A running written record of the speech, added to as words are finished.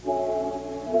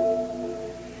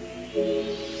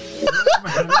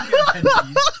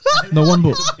No, one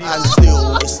book. And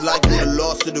still, it's like I'm the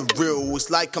last of the real. It's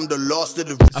like I'm the last of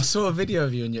the. I saw a video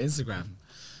of you on your Instagram.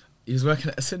 He was working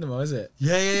at a cinema, was it?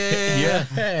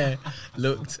 Yeah.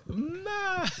 Looked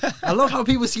mad. I love how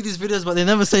people see these videos, but they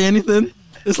never say anything.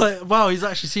 It's like, wow, he's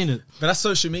actually seen it. But that's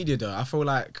social media, though. I feel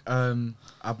like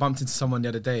I bumped into someone the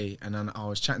other day, and then I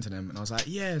was chatting to them, and I was like,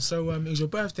 yeah, so it was your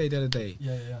birthday the other day.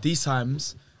 Yeah. These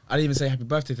times, I didn't even say happy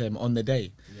birthday to them on the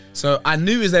day. I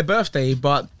knew it was their birthday,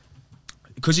 but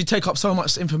because you take up so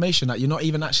much information that you're not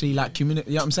even actually like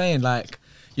communicating. You know what I'm saying? Like,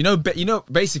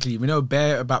 basically, we know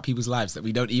bare about people's lives that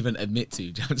we don't even admit to.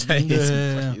 You know what I'm saying?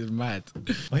 It's mad.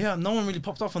 Oh yeah, no one really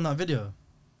popped off on that video.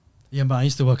 Yeah, but I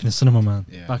used to work in a cinema, man.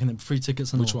 Yeah. Back in the free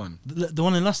tickets and Which all. one? The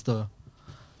one in Leicester.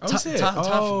 Oh, is it? Right.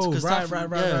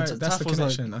 That's the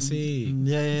connection. I see.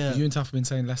 Yeah. You and Taff have been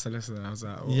saying Leicester, and I was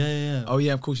like, oh. Yeah. Oh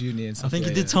yeah, of course uni and stuff. I think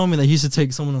he did tell me that he used to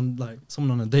take someone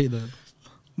on a date there.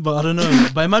 But I don't know.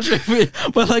 But imagine if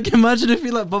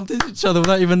we like bumped into each other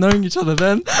without even knowing each other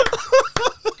then.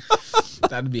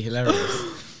 That'd be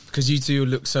hilarious. Because you two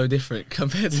look so different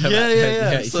compared to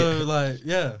yeah. So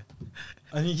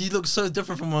I mean, he looks so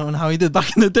different from how he did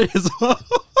back in the day as well.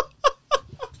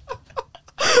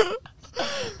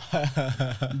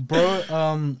 Bro,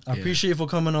 I appreciate you for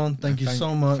coming on. Thank you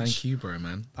so much. Thank you, bro,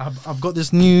 man. I've got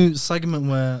this new segment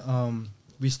where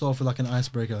we start off with like an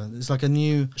icebreaker. It's like a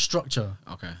new structure.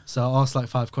 Okay. So I'll ask like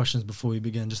 5 questions before we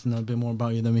begin, just to know a bit more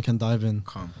about you, then we can dive in.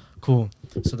 Calm. Cool.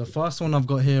 So the first one I've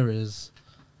got here is,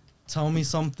 tell me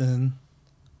something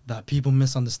that people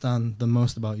misunderstand the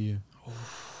most about you.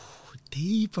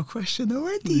 Deeper question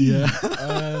already. Yeah.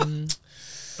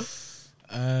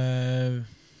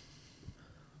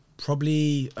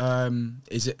 Probably.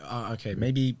 Is it okay?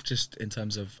 Maybe just in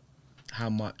terms of how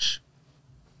much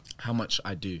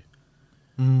I do.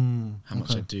 How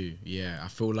much I do. Yeah, I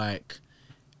feel like,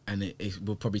 and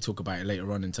we'll probably talk about it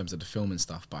later on in terms of the film and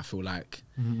stuff. But I feel like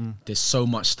there's so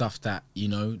much stuff that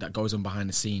that goes on behind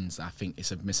the scenes. I think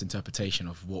it's a misinterpretation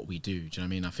of what we do. Do you know what I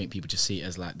mean? I think people just see it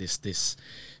as like this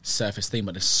surface thing,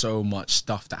 but there's so much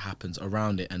stuff that happens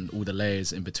around it and all the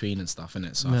layers in between and stuff in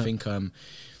it. So I think and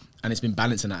it's been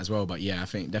balancing that as well. But yeah, I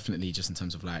think definitely just in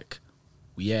terms of like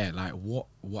what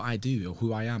I do or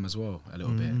who I am as well a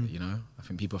little bit. You know, I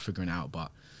think people are figuring it out,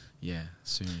 but yeah,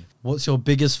 soon. What's your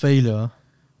biggest failure?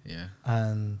 Yeah.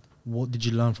 And what did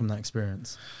you learn from that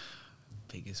experience?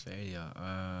 Biggest failure,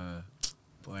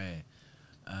 boy.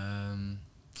 All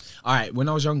right, when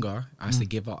I was younger, I used to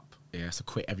give up. Yeah, I used to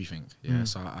quit everything. Yeah,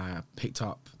 so I picked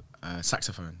up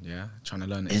saxophone. Yeah, trying to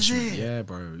learn the instrument. Yeah,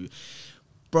 bro.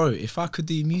 If I could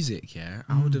do music, yeah,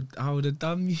 I would have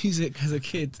done music as a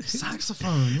kid.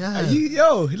 Saxophone, yeah.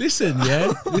 Listen,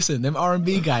 listen, them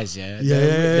R&B guys,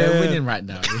 they're winning right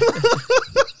now.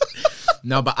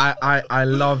 No, but I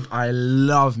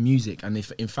love music, and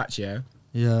in fact,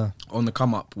 on the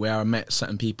come up where I met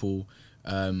certain people,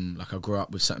 like I grew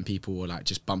up with certain people, or like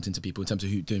just bumped into people in terms of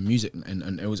who doing music,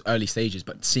 and it was early stages,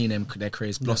 but seeing their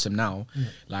careers blossom now,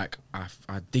 like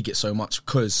I dig it so much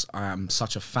because I am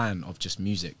such a fan of just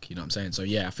music. You know what I'm saying? So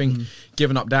yeah, I think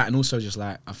giving up that, and also just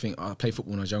like I think I played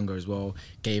football when I was younger as well.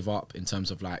 Gave up in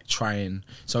terms of like trying.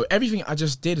 So everything I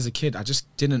just did as a kid, I just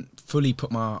didn't fully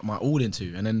put my all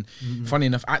into. And then funny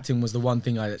enough, acting was the one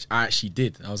thing I actually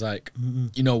did. I was like,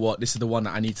 you know what, this is the one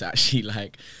that I need to actually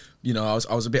like. You know, I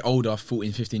was a bit older,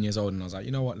 14, 15 years old, and I was like,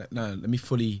 you know what, let me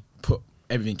fully put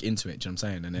everything into it, do you know what I'm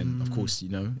saying? And then, of course, you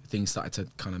know, things started to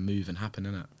kind of move and happen,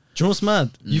 innit? Do you know what's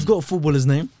mad? You've got a footballer's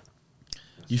name.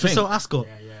 You think? Percelle Ascott.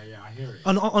 Yeah, I hear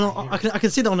it. I can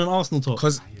see that on an Arsenal top.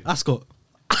 Because Ascott.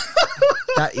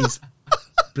 that is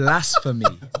blasphemy.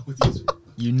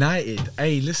 United.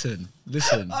 Hey, listen.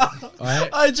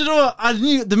 Alright? Do you know what? I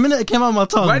knew the minute it came out of my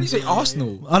tongue. Why did you say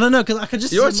Arsenal? I don't know, because I could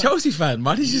just... You're a Chelsea fan.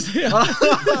 Why did you say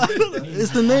that?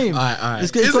 It's the name. Alright.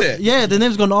 Is it? Yeah, the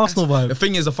name's got an Arsenal vibe.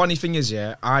 The funny thing is,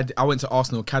 I went to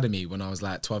Arsenal Academy when I was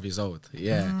like 12 years old.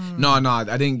 Yeah. No, I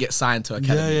didn't get signed to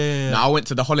Academy. Yeah. No, I went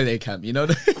to the holiday camp, you know?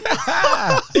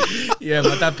 Yeah,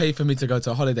 my dad paid for me to go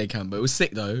to a holiday camp, but it was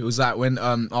sick though. It was like when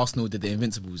Arsenal did the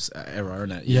Invincibles era,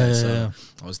 innit? Yeah.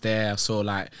 I was there, I saw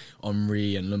like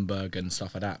Omri and Lundberg and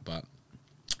stuff like that, but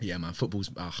yeah, man, football's,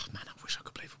 I wish I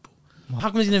could play football. How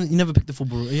come you never picked the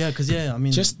football? Yeah, because I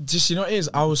mean... Just you know what it is?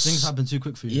 Things happen too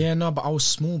quick for you. Yeah, no, but I was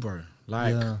small, bro.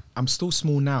 Like, I'm still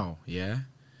small now, yeah?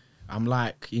 I'm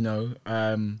like, you know,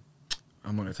 I'm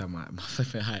not going to tell my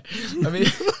flipping height. I mean...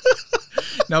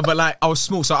 No, but like I was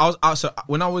small, so so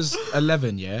when I was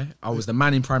 11, yeah, I was the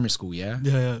man in primary school, yeah.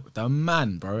 The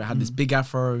man, bro. I had this big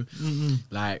afro,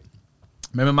 like.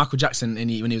 Remember Michael Jackson when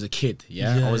he was a kid,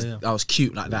 yeah. I was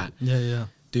cute like that. Yeah.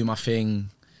 Do my thing,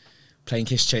 playing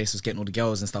kiss chase, was getting all the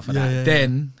girls and stuff like that.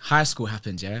 Then high school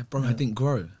happened, bro. I didn't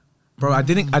grow. Bro, I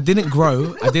didn't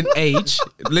grow. I didn't age.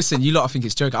 Listen, you lot, I think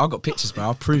it's joking. I've got pictures, bro.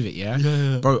 I'll prove it,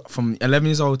 yeah? Bro, from 11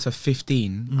 years old to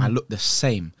 15, I looked the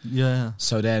same. Yeah.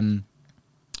 So then,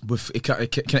 it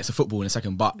connects to football in a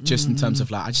second, but just in terms of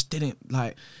like, I just didn't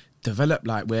like develop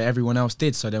like where everyone else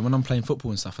did. So then when I'm playing football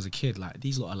and stuff as a kid, like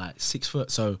these lot are like 6 foot.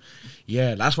 So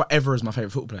yeah, that's why Ever is my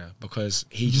favourite football player, because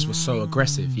he just was so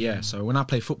aggressive. Yeah. So when I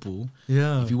play football,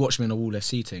 if you watch me in a wall less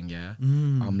seating,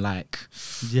 I'm like,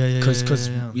 because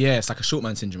it's like a short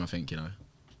man syndrome, I think, you know.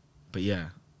 But yeah,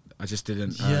 I just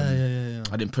didn't.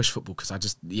 I didn't push football because I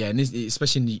just and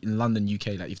especially in London, UK,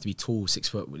 like you have to be tall, 6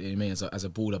 foot. You know what I mean, as a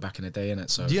baller back in the day, innit?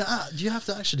 So do you have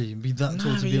to actually be that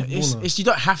tall to be a baller? You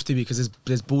don't have to, because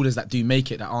there's ballers that do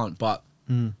make it that aren't. But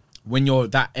when you're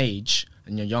that age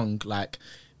and you're young, like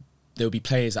there'll be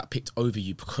players that picked over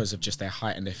you because of just their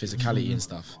height and their physicality and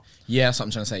stuff. Yeah, that's what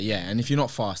I'm trying to say. Yeah, and if you're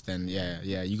not fast, then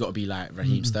you got to be like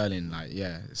Raheem Sterling. Like,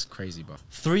 it's crazy, bro.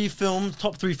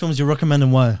 Top 3 films you recommend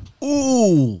and why?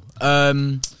 Ooh,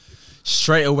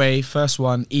 straight away, first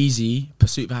one, easy,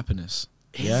 Pursuit of Happiness.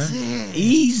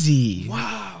 Easy.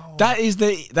 Wow. That was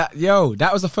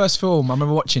the first film I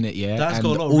remember watching it. That's and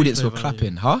got a lot the audience were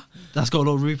clapping, huh? That's got a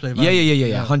lot of replay value.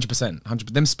 Yeah.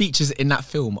 100%. Them speeches in that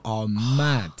film are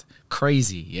mad,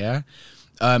 crazy. Yeah.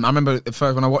 I remember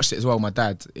first when I watched it as well, my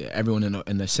dad, everyone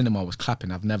in the cinema was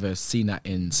clapping. I've never seen that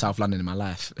in South London in my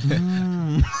life.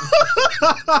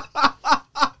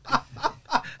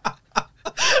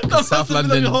 South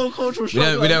London, like whole cultural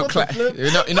shock, we don't clap.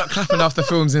 You're not clapping after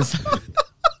films and stuff.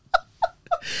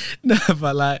 No,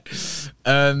 but like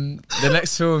the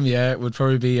next film, would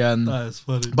probably be. That's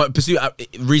funny. But Pursuit.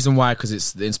 Reason why, because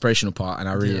it's the inspirational part, and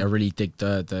I really dig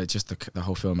the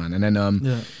whole film, man. And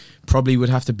then probably would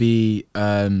have to be.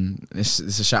 This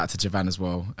is a shout out to Javan as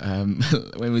well. When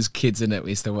we was kids, in it,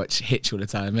 we used to watch Hitch all the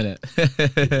time, innit?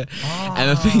 And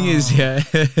the thing is,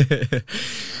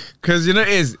 because you know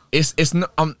it's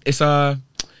not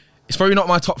it's probably not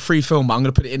my top 3 film, but I'm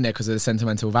gonna put it in there because of the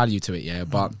sentimental value to it,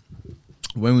 But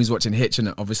when we was watching Hitch,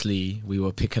 and obviously we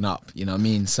were picking up, you know what I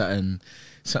mean, certain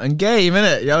game,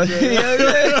 innit? You know what I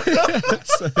mean?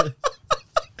 So,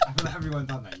 I feel like everyone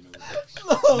done that, you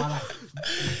know.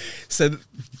 So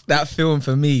that film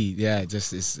for me,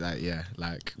 just is like,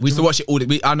 like we used to watch it all.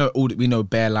 We know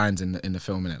bare lines in the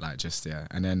film, innit? Like just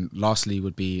and then lastly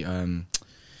would be I'm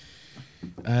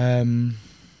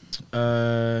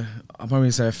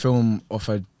probably say a film of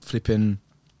a flipping.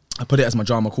 I put it as my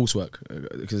drama coursework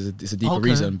because it's a deeper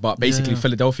reason. But basically,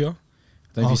 Philadelphia. I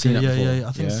don't know if you've seen that before. Yeah,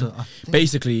 I think so.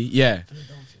 Basically,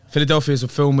 Philadelphia is a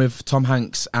film with Tom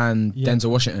Hanks and Denzel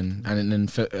Washington, and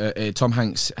then Tom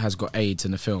Hanks has got AIDS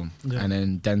in the film, and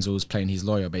then Denzel's playing his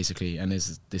lawyer basically, and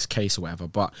there's this case or whatever.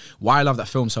 But why I love that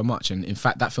film so much, and in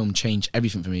fact that film changed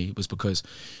everything for me, was because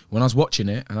when I was watching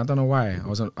it, and I don't know why,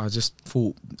 I just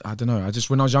thought, I don't know,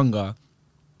 when I was younger,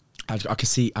 I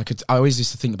always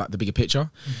used to think about the bigger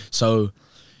picture. So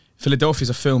Philadelphia is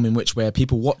a film in which where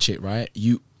people watch it, right?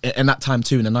 In that time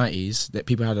too, in the 90s, that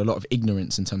people had a lot of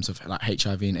ignorance in terms of like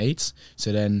HIV and AIDS.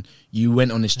 So then you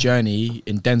went on this journey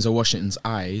in Denzel Washington's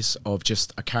eyes of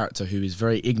just a character who is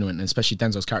very ignorant, and especially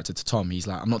Denzel's character to Tom. He's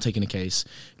like, I'm not taking a case.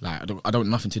 Like, I don't want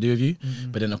nothing to do with you.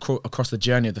 But then across the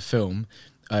journey of the film,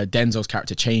 Denzel's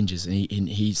character changes, and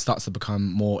he starts to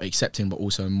become more accepting, but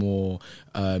also more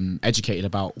educated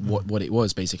about what it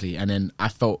was basically. And then I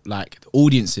felt like the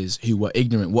audiences who were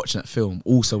ignorant watching that film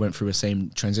also went through the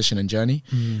same transition and journey.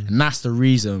 And that's the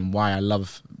reason why I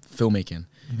love filmmaking.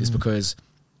 Is because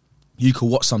you could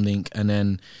watch something and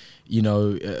then, you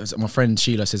know, my friend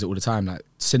Sheila says it all the time, like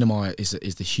cinema is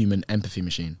the human empathy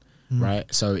machine. Right,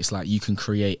 so it's like you can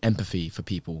create empathy for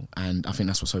people, and I think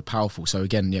that's what's so powerful. So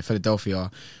again, Philadelphia,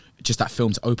 just that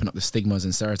film to open up the stigmas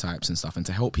and stereotypes and stuff, and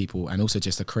to help people, and also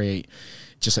just to create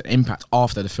just an impact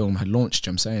after the film had launched. You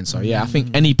know what I'm saying? So I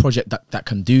think any project that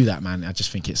can do that, man, I just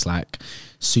think it's like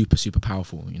super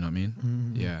powerful. You know what I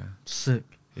mean? Yeah, sick.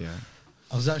 Yeah,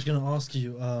 I was actually gonna ask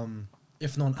you,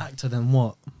 if not an actor, then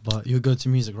what? But you go to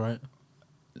music, right?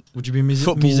 Would you be a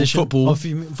musician?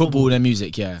 Football, then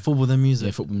music, yeah. Football, then music.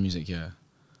 Yeah, football, music, yeah.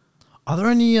 Are there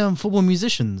any football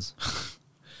musicians?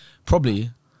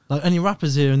 Probably. Like any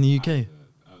rappers here in the UK? Not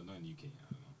in the UK.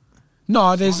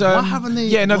 No, there's. Why haven't they?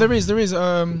 Yeah, no, there is.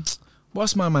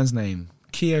 What's my man's name?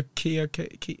 Kia.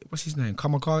 What's his name?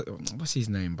 What's his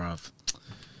name, bruv?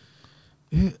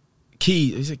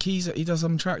 Key. Is it Keys? He does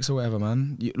some tracks or whatever,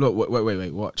 man. Look,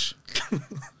 wait, watch.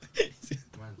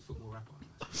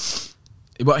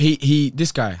 But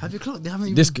this guy. Have you clocked? They haven't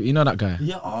even... This, you know that guy?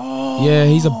 Yeah. Oh. Yeah,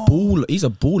 he's a baller. He's a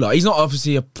baller. He's not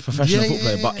obviously a professional football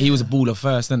player, but he was a yeah. baller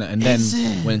first, innit? And then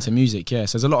went into music. Yeah,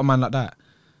 so there's a lot of man like that.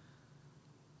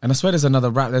 And I swear there's another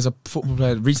rap. There's a football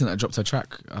player recently that dropped a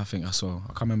track. I think I saw. I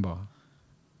can't remember.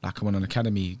 Like I'm on an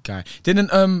academy guy.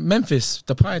 Didn't Memphis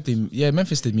the Pie do? Yeah,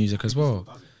 Memphis did music as well.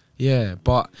 Yeah,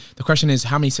 but the question is,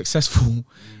 how many successful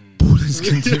ballers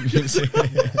can do music?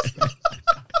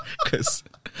 Because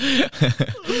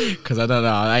I don't know.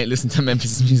 I ain't listened to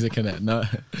Memphis music in it. No.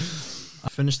 I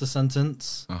finished the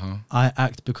sentence. Uh-huh. I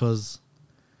act because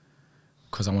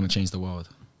I want to change the world.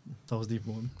 that was deep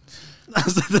one.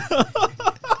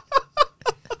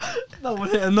 That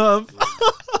would hit a nerve.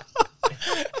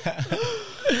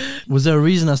 Was there a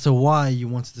reason as to why you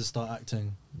wanted to start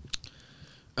acting?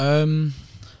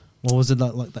 What was it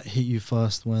like that hit you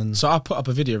first when? So I put up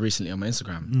a video recently on my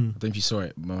Instagram. I don't know if you saw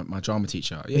it. My drama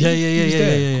teacher.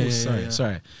 Yeah.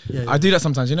 Sorry. I do that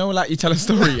sometimes. You know, like you tell a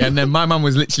story and then my mum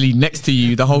was literally next to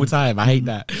you the whole time. I hate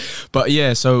that. But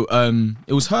yeah, so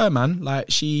it was her, man.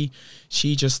 Like she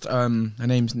just her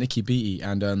name's Nikki Beatty,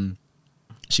 and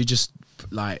she just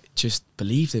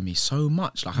believed in me so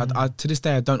much. Like I to this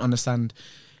day I don't understand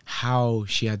how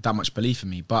she had that much belief in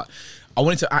me, but I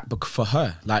wanted to act for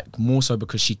her, like more so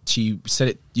because she said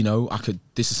it, you know,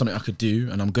 this is something I could do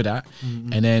and I'm good at,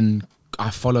 and then I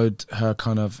followed her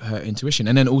kind of her intuition.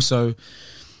 And then also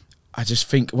I just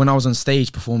think when I was on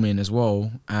stage performing as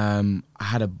well, I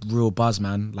had a real buzz,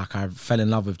 man. Like I fell in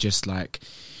love with just like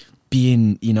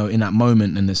being, you know, in that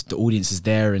moment, and the audience is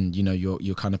there, and you know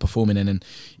you're kind of performing, and then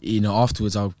you know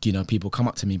afterwards people come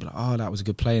up to me, be like, oh, that was a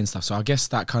good play and stuff. So I guess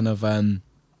that kind of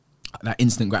that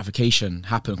instant gratification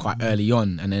happened quite early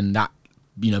on, and then that,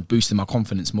 you know, boosted my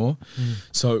confidence more.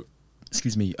 So,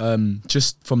 excuse me,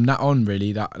 just from that on,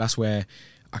 really, that's where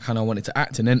I kind of wanted to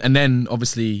act. And then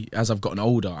obviously as I've gotten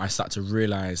older, I start to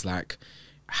realize like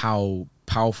how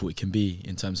powerful it can be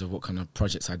in terms of what kind of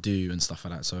projects I do and stuff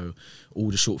like that. So all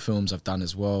the short films I've done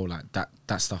as well, like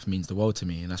that stuff means the world to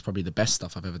me, and that's probably the best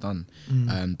stuff I've ever done,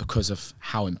 because of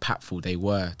how impactful they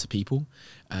were to people.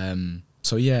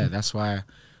 So yeah, that's why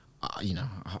you know,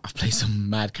 I've played some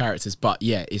mad characters, but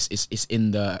yeah, it's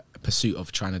in the pursuit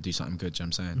of trying to do something good. Do you know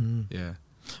what I'm saying? Yeah.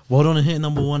 Well done on hitting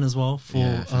number 1 as well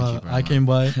for thank you, bro, I Came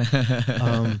By.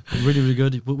 Really, really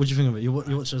good. What do you think of it? You watched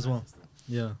it as well?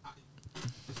 Yeah.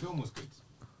 The film was good.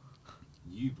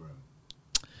 You, bro.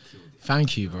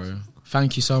 Thank you, bro.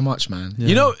 Thank you so much, man. Yeah.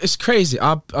 You know, it's crazy.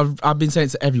 I've been saying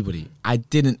to everybody, I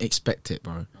didn't expect it,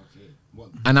 bro. Okay. What?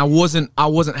 And I wasn't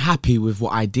happy with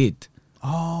what I did.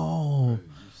 Oh.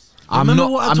 Remember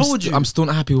what I told you? I'm still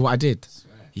not happy with what I did.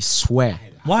 You swear.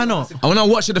 Why not? And when I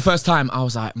watched it the first time, I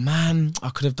was like, man, I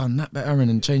could have done that better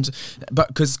and changed. But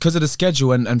because of the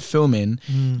schedule and filming,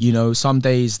 you know, some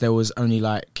days there was only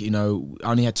like, you know,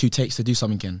 I only had 2 takes to do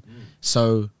something in.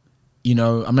 So, you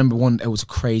know, I remember it was a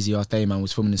crazy ass day, man. I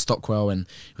was filming in Stockwell, and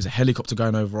it was a helicopter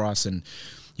going over us, and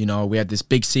you know, we had this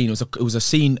big scene. It was a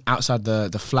scene outside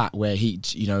the flat where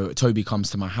Toby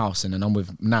comes to my house, and then I'm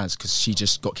with Naz because she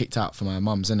just got kicked out for my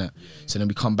mum's, innit? So then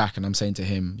we come back and I'm saying to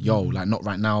him, yo, like not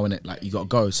right now, innit? Like you gotta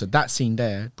go. So that scene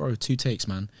there, bro, 2 takes,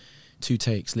 man. 2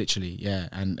 takes, literally, yeah.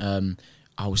 And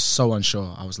I was so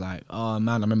unsure. I was like, oh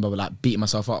man, I remember like beating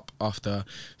myself up after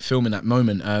filming that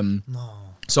moment.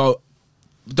 So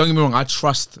don't get me wrong, I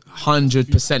trust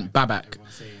 100% Babak.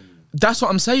 That's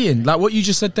what I'm saying. Like what you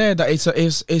just said there, that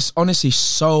it's honestly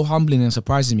so humbling and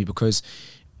surprising me, because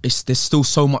there's still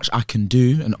so much I can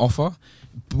do and offer,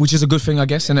 which is a good thing, I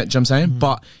guess, innit? Do you know what I'm saying?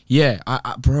 But yeah,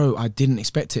 I didn't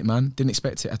expect it, man. Didn't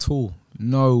expect it at all.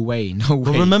 No way. But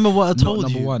remember what I told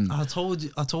Not you? number one. I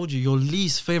told you your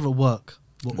least favorite work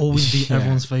will always be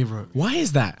everyone's favorite. Why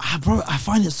is that? Bro, I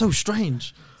find it so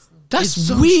strange. That's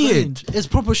so weird. Strange. It's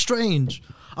proper strange.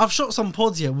 I've shot some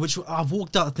pods here, which I've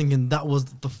walked out thinking that was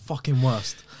the fucking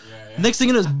worst. Yeah. Next thing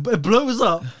you know, it blows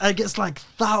up and it gets like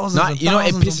thousands. Nah, you know,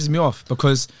 it pisses me off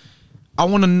because I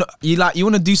want to know, you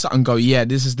want to do something and go, yeah,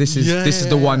 this is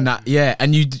the one that, yeah.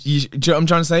 And you do you know what I'm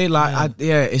trying to say? Like,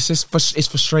 it's just, it's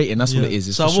frustrating. That's what it is.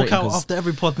 It's so I walk out after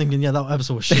every pod thinking, yeah, that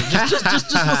episode was shit.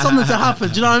 just for something to happen.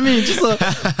 Do you know what I mean? Just a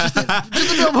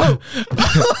bit of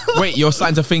hope. Wait, you're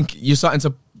starting to think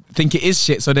it is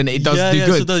shit, so then it does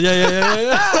do good.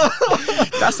 Yeah.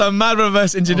 That's a mad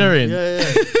reverse engineering.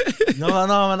 No,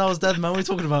 man, I was dead, man. What are you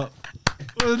talking about?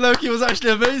 Loki was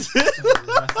actually amazing.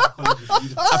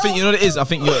 I think you know what it is. I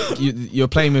think you're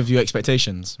playing with your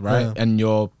expectations, right? Yeah. And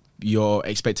your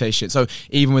expectations. So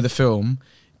even with the film,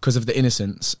 because of the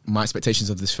innocence, my expectations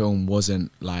of this film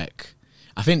wasn't like.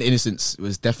 I think the innocence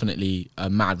was definitely a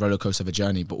mad rollercoaster of a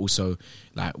journey, but also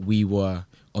like we were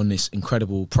on this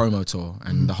incredible promo tour,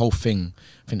 and the whole thing,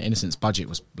 I think the Innocence budget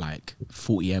was like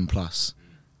 40M plus.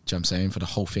 Do you know what I'm saying? For the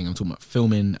whole thing, I'm talking about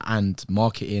filming and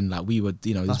marketing. Like we were,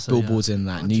 you know, there's billboards in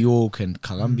like New York and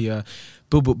Colombia,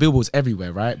 billboards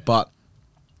everywhere, right? But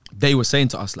they were saying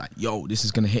to us like, yo, this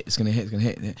is gonna hit, it's gonna hit, it's gonna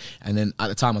hit. And then at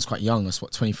the time I was quite young, I was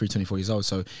 23, 24 years old.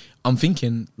 So I'm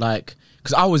thinking like,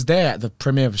 because I was there at the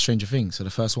premiere of Stranger Things, so the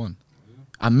first one.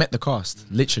 I met the cast,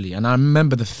 literally, and I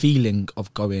remember the feeling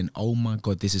of going, oh my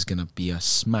God, this is gonna be a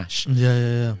smash.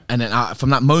 Yeah. And then from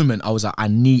that moment, I was like, I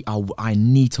need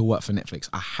to work for Netflix.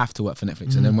 I have to work for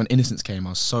Netflix. And then when Innocence came,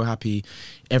 I was so happy,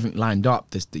 everything lined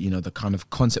up. This, you know, the kind of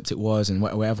concept it was and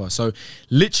whatever. So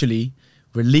literally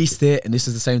released it, and this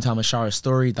is the same time as Shiro's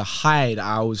Story. The high that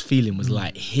I was feeling was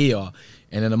like here.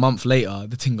 And then a month later,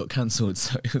 the thing got cancelled.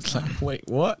 So it was like, wait,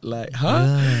 what? Like, huh?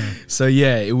 Yeah. So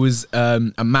yeah, it was a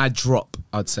mad drop,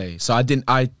 I'd say. So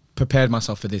I prepared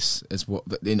myself for this as well.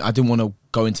 I didn't want to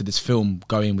go into this film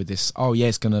going with this, oh yeah,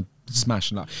 it's going to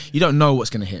smash. Like, you don't know what's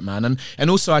going to hit, man. And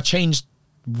also I changed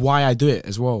why I do it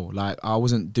as well. Like I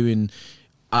wasn't doing,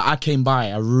 I came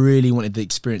by, I really wanted the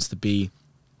experience to be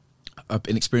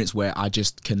an experience where I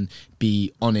just can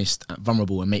be honest,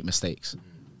 vulnerable and make mistakes.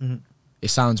 Mm-hmm. It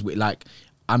sounds weird, like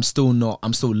I'm still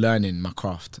learning my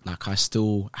craft. Like I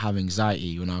still have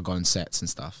anxiety when I go on sets and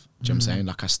stuff. Do you know what I'm saying?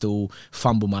 Like I still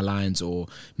fumble my lines or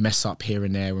mess up here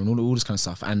and there and all this kind of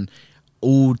stuff. And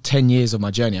all 10 years of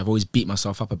my journey, I've always beat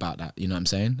myself up about that. You know what I'm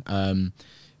saying?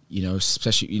 You know,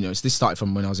 especially, you know, this started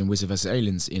from when I was in Wizard vs.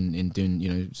 Aliens in doing, you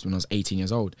know, when I was 18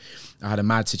 years old. I had a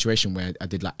mad situation where I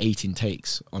did like 18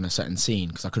 takes on a certain scene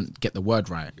because I couldn't get the word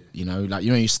right, you know, like,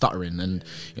 you know, you're stuttering and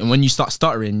when you start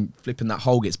stuttering, flipping that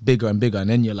hole gets bigger and bigger and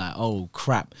then you're like, oh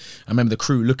crap. I remember the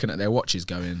crew looking at their watches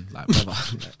going like, brother,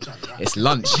 it's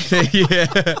lunch. Yeah.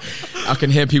 I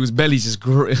can hear people's bellies just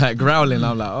growling.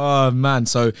 I'm like, oh man.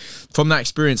 So from that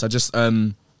experience, I just,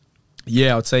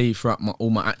 yeah, I'd say throughout all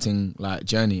my acting like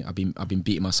journey, I've been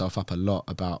beating myself up a lot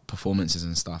about performances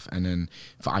and stuff. And then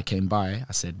I came by,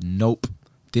 I said, nope,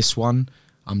 this one,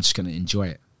 I'm just gonna enjoy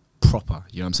it proper.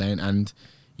 You know what I'm saying? And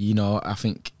you know, I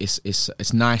think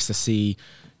it's nice to see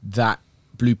that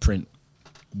blueprint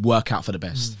work out for the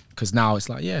best. Because now it's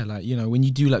like, yeah, like, you know, when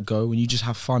you do let go, when you just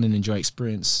have fun and enjoy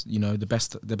experience, you know, the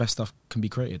best stuff can be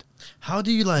created. How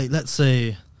do you, like, let's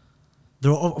say,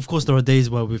 of course, there are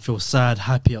days where we feel sad,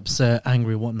 happy, upset,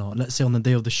 angry, whatnot. Let's say on the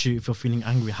day of the shoot, if you're feeling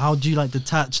angry, how do you like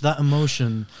detach that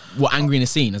emotion? What, angry in a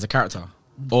scene as a character?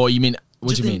 Or you mean,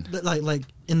 what do you mean? Like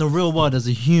in the real world as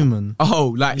a human.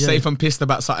 Oh, like say if I'm pissed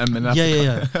about something and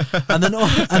yeah. and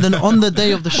then on the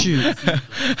day of the shoot,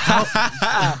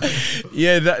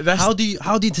 that's how do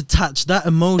you detach that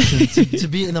emotion to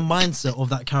be in the mindset of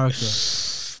that character?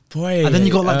 Boy, and then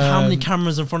you got like how many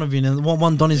cameras in front of you, and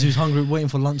one Donnie's who's hungry, waiting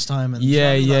for lunchtime. And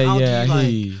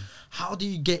how do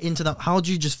you get into that? How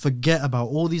do you just forget about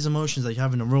all these emotions that you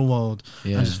have in the real world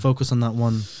and just focus on that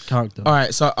one character? All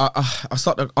right, so I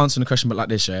started answering the question, but like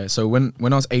this, yeah. So when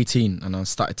I was 18 and I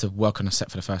started to work on a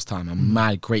set for the first time, I'm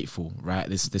mad grateful, right?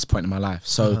 This point in my life.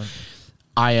 So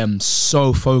I am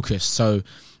so focused. So,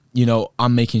 you know,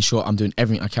 I'm making sure I'm doing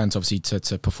everything I can to obviously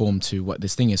to perform to what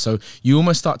this thing is. So you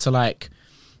almost start to like,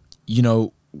 you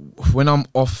know, when I'm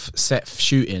off set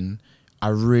shooting, I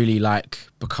really like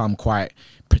become quite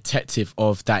protective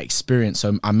of that experience.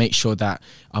 So I make sure that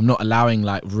I'm not allowing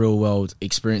like real world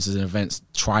experiences and events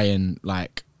try and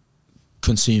like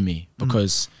consume me,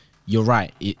 because you're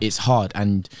right, it's hard,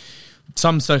 and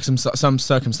some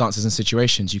circumstances and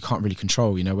situations you can't really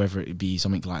control, you know, whether it be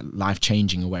something like life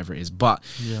changing or whatever it is. But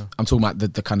I'm talking about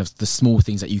the kind of the small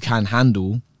things that you can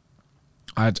handle.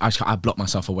 I block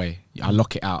myself away. I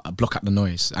lock it out. I block out the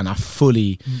noise, and I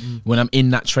fully, when I'm in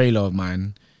that trailer of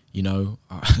mine, you know,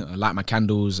 I light my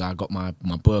candles. I got my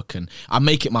book, and I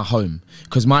make it my home.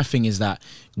 Because my thing is that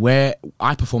where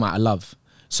I perform out of love,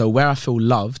 so where I feel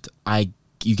loved,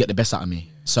 you get the best out of me.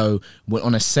 So when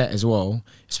on a set as well,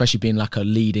 especially being like a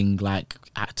leading like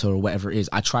actor or whatever it is,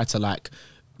 I try to like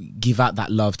give out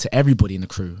that love to everybody in the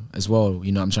crew as well.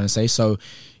 You know what I'm trying to say? So.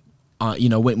 You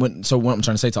know, so what I'm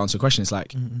trying to say to answer the question is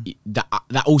like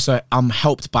that also I'm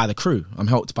helped by the crew. I'm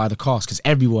helped by the cast, because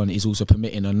everyone is also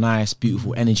permitting a nice,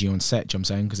 beautiful energy on set. Do you know what I'm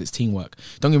saying? Because it's teamwork.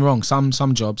 Don't get me wrong. Some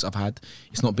jobs I've had,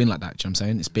 it's not been like that. Do you know what I'm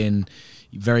saying? It's been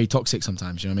very toxic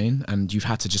sometimes. You know what I mean? And you've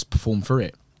had to just perform through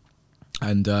it.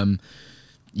 And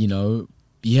you know,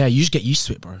 yeah, you just get used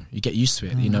to it, bro. You get used to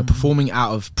it. You know, performing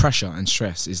out of pressure and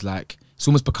stress is like, it's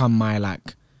almost become my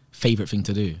like favorite thing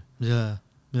to do. Yeah.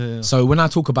 So when I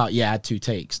talk about, I had 2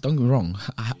 takes, don't get me wrong,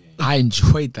 I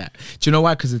enjoyed that. Do you know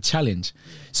why? Because of the challenge.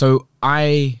 So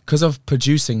because of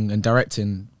producing and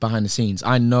directing behind the scenes,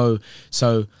 I know,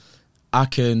 so I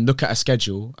can look at a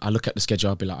schedule. I look at the schedule.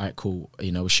 I'll be like, all right, cool.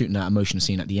 You know, we're shooting that emotional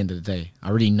scene at the end of the day. I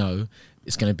already know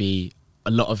it's going to be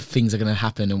a lot of things are going to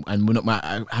happen, and we're not might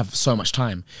have so much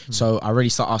time. So I already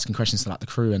start asking questions to like the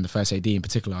crew and the first AD in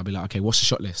particular. I'll be like, okay, what's the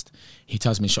shot list? He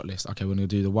tells me shot list. Okay, we're going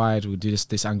to do the wide. We'll do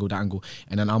this angle, that angle,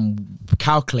 and then I'm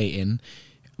calculating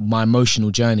my emotional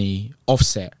journey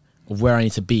offset of where I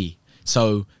need to be.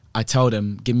 So I tell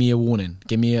them, give me a warning.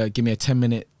 Give me a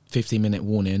 10-minute, 15-minute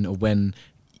warning of when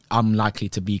I'm likely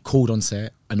to be called on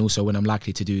set, and also when I'm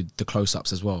likely to do the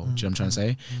close-ups as well. Do you know what I'm trying to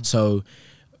say? So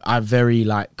I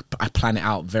plan it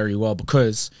out very well,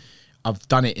 because I've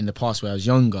done it in the past where I was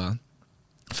younger.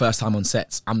 First time on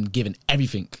sets, I'm giving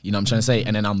everything, you know what I'm trying to say,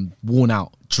 and then I'm worn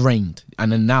out, drained,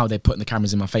 and then now they're putting the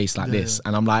cameras in my face like this,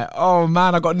 and I'm like, oh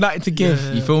man, I got nothing to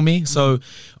give. You feel me? So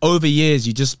over years,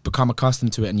 you just become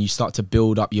accustomed to it, and you start to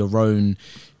build up your own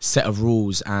set of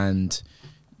rules, and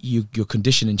your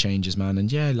conditioning changes, man.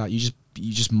 And like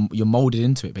you're molded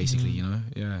into it, basically. You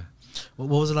know, What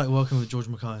was it like working with George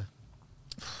Mackay?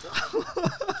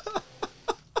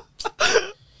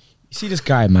 You see this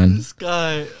guy, man. This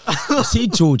guy. You see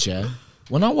George,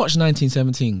 when I watched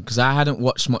 1917, because I hadn't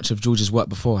watched much of George's work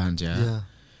beforehand,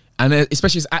 and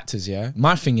especially as actors,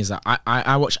 my thing is that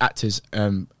I watch actors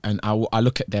and I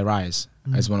look at their eyes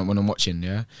as when I'm watching,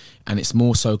 and it's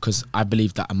more so because I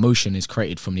believe that emotion is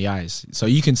created from the eyes. So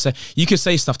you could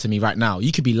say stuff to me right now,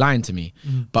 you could be lying to me,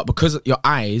 but because your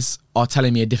eyes are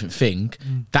telling me a different thing,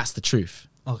 that's the truth.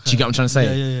 Okay. Do you get what I'm trying to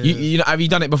say? You know, have you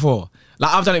done it before?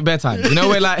 Like, I've done it bare times. You know,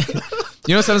 where like,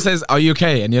 you know, someone says, "Are you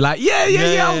okay?" And you're like,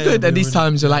 "Yeah, I'm good." And these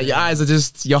times, you're like, your eyes are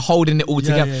just, you're holding it all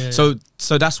together. So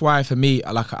that's why for me,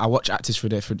 like, I watch actors through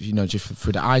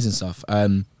the eyes and stuff.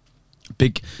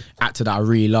 Big actor that I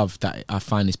really love, that I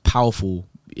find is powerful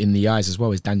in the eyes as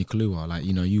well, is Daniel Kaluuya. Like,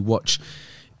 you know, you watch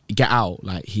Get Out,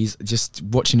 like, he's just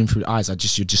watching him through the eyes.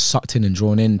 You're just sucked in and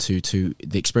drawn into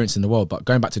the experience in the world. But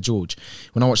going back to George,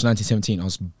 when I watched 1917, I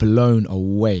was blown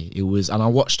away. I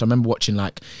remember watching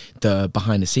like the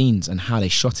behind the scenes and how they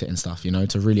shot it and stuff, you know,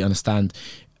 to really understand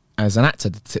as an actor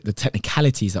the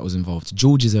technicalities that was involved.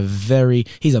 George is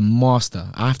he's a master,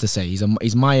 I have to say.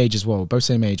 He's my age as well, both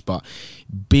same age, but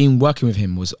working with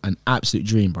him was an absolute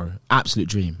dream, bro. Absolute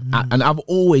dream. And I've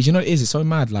always, you know, it's so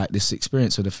mad, like this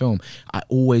experience of the film, I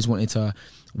always wanted to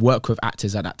work with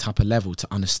actors at that type of level to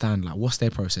understand, like, what's their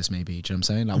process maybe. Do you know what I'm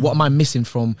saying? Like, what am I missing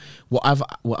from what have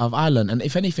I learned? And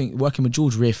if anything, working with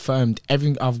George reaffirmed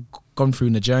everything I've gone through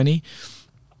in the journey.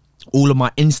 All of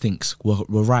my instincts were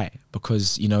right,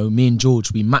 because, you know, me and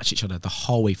George, we match each other the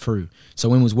whole way through. So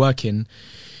when we was working,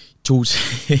 George,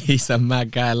 he's a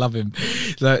mad guy, I love him.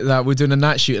 Like we're doing a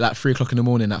night shoot at like 3 o'clock in the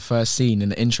morning, that first scene in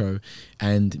the intro,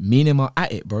 and me and him are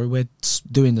at it, bro. We're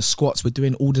doing the squats, we're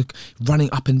doing all the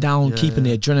running up and down, keeping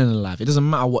the adrenaline alive. It doesn't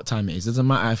matter what time it is, it doesn't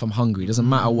matter if I'm hungry, it doesn't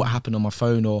matter what happened on my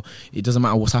phone, or it doesn't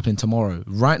matter what's happening tomorrow.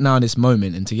 Right now in this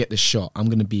moment, and to get this shot, I'm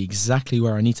going to be exactly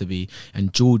where I need to be.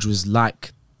 And George was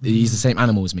like, he's the same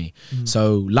animal as me.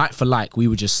 So like for like, we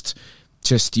were just,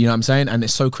 you know what I'm saying? And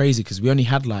it's so crazy because we only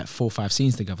had like 4 or 5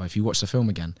 scenes together if you watch the film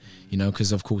again, you know,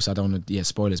 because of course I don't want to,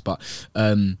 spoilers, but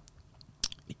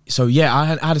so yeah, I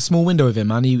had a small window with him,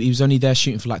 man. He was only there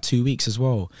shooting for like 2 weeks as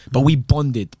well, but we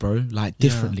bonded, bro, like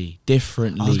differently. I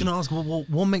was gonna ask,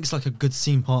 what makes like a good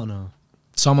scene partner?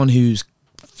 Someone who's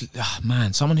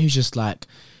just like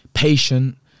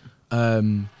patient,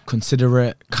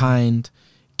 considerate, kind,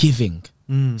 giving,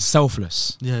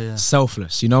 selfless.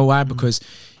 Selfless. You know why? Because,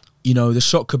 you know, the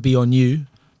shot could be on you,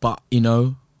 but, you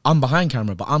know, I'm behind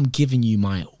camera, but I'm giving you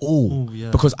my all.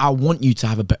 Because I want you to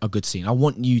have a good scene. I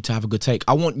want you to have a good take.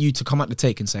 I want you to come at the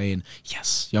take and saying,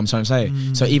 yes. You know what I'm trying to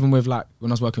say? So even with, like,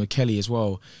 when I was working with Kelly as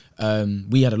well,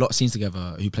 we had a lot of scenes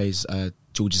together, who plays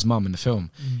George's mum in the film.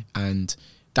 And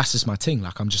that's just my thing.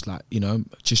 Like, I'm just like, you know,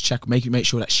 just make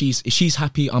sure that if she's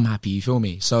happy, I'm happy. You feel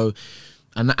me? So,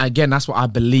 and again, that's what I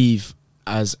believe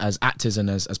as actors and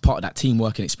as part of that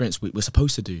teamwork and experience we're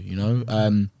supposed to do, you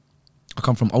know. I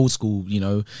come from old school, you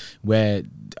know, where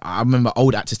I remember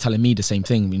old actors telling me the same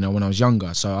thing, you know, when I was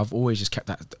younger. So I've always just kept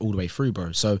that all the way through,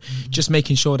 bro. So just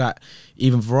making sure that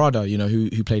even Verada, you know,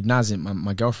 who played Naz,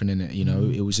 my girlfriend in it, you know,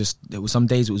 it was some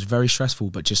days it was very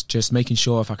stressful, but just making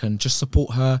sure if I can just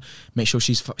support her, make sure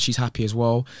she's happy as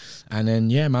well. And then,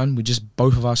 yeah, man,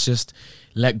 both of us just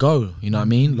let go, you know what I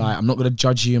mean? Like, I'm not going to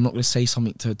judge you. I'm not going to say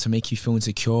something to make you feel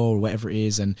insecure or whatever it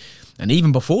is. And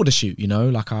even before the shoot, you know,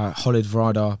 like I hollered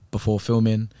Verada before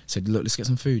filming, said, look, let's get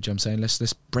some food, you know what I'm saying?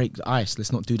 Let's break the ice.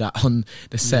 Let's not do that on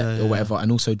the set or whatever.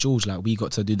 And also George, like, we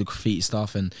got to do the graffiti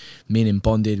stuff, and me and him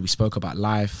bonded. We spoke about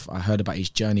life. I heard about his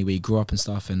journey where he grew up and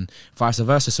stuff, and vice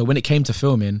versa. So when it came to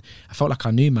filming, I felt like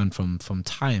I knew man from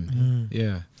time.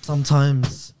 Yeah.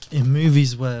 Sometimes in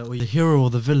movies where the hero or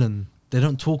the villain, they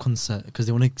don't talk on set because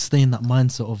they want to stay in that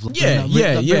mindset of like,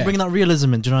 bringing that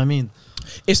realism in. Do you know what I mean?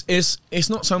 It's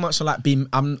not so much like being.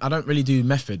 I don't really do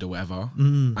method or whatever,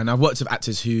 and I've worked with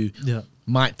actors who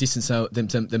might distance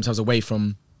themselves away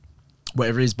from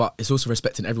whatever it is, but it's also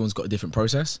respecting everyone's got a different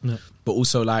process. But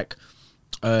also like,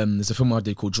 there's a film I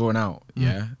did called Drawn Out,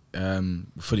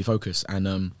 Fully Focused, and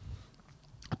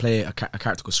I play a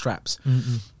character called Straps.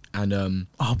 And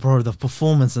oh bro, the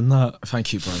performance in that,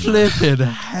 thank you bro, flipping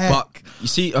heck. But you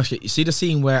see the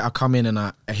scene where I come in and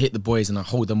I hit the boys and I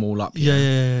hold them all up.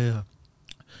 Yeah.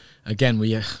 Again,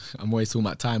 I'm always talking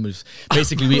about time. With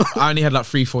basically, I only had like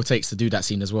 3-4 takes to do that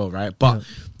scene as well, right? But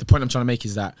the point I'm trying to make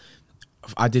is that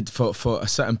I did for a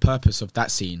certain purpose of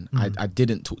that scene. I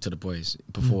didn't talk to the boys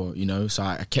before, you know, so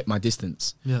I kept my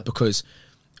distance because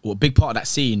a big part of that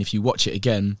scene, if you watch it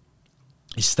again,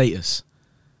 is status.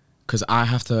 Because I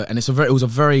have to, and it was a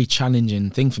very challenging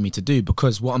thing for me to do,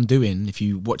 because what I'm doing, if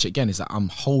you watch it again, is that I'm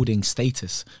holding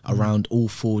status around all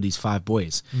 4 of these 5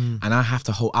 boys, and I have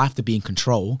to be in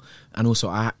control, and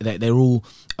also they're all,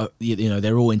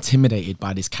 they're all intimidated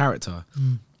by this character,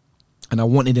 and I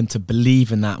wanted them to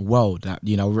believe in that world. That,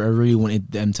 you know, I really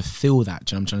wanted them to feel that.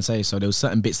 Do you know what I'm trying to say? So there were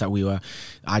certain bits that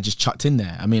I just chucked in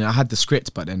there. I mean, I had the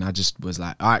script, but then I just was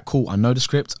like, all right, cool, I know the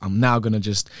script. I'm now gonna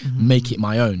just make it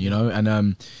my own, you know,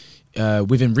 and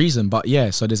within reason. But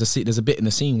yeah, so there's a bit in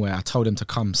the scene where I told him to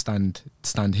come stand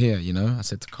here, you know. I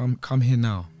said to come here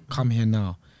now,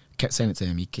 kept saying it to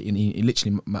him. He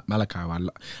literally, Malachi,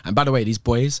 and by the way, these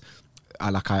boys, I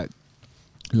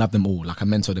love them all, like I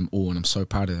mentor them all, and I'm so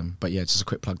proud of them. But yeah, just a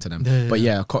quick plug to them. But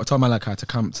yeah, I told Malachi to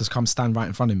come stand right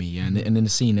in front of me, and in the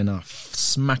scene, and I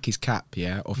smack his cap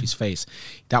off his face.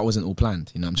 That wasn't all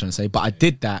planned, you know what I'm trying to say. But I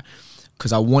did that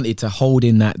because I wanted to hold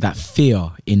in that fear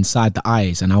inside the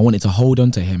eyes, and I wanted to hold on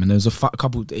to him. And there was a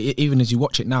couple, even as you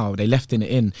watch it now, they left in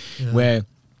it where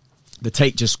the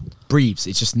take just breathes.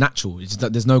 It's just natural. It's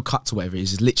just, there's no cuts or whatever. It's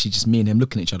just literally just me and him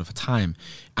looking at each other for time.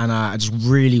 And I just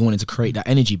really wanted to create that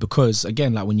energy, because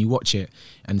again, like when you watch it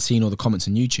and seeing all the comments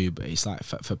on YouTube, it's like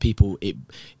for people, it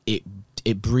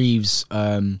breathes.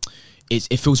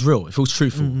 It feels real. It feels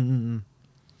truthful.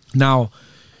 Now,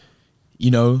 you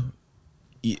know,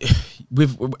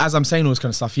 as I'm saying all this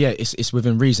kind of stuff, it's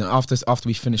within reason. After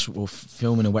we finish or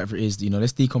filming or whatever it is, you know,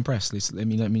 let's decompress. Let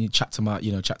me chat to my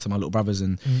little brothers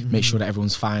and make sure that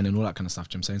everyone's fine and all that kind of stuff.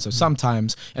 You know what I'm saying? So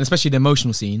sometimes, and especially the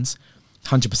emotional scenes,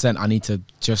 100%, I need to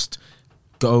just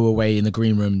go away in the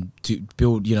green room to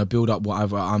build up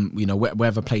whatever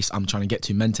wherever place I'm trying to get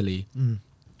to mentally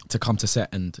to come to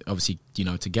set, and obviously, you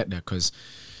know, to get there. Because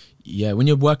when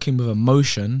you're working with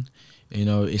emotion, you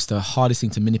know, it's the hardest thing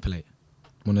to manipulate.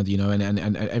 And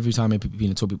every time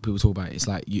people talk about it, it's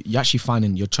like you're actually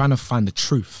you're trying to find the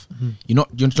truth. You're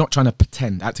not trying to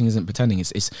pretend. Acting isn't pretending.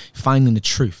 It's finding the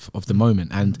truth of the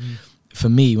moment. And for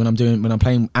me, when I'm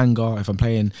playing anger, if I'm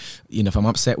playing, you know, if I'm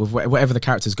upset with whatever the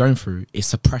character's going through, it's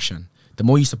suppression. The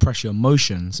more you suppress your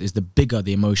emotions, is the bigger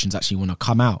the emotions actually want to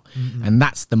come out, and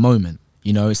that's the moment.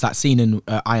 You know, it's that scene in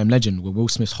I Am Legend where Will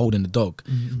Smith's holding the dog,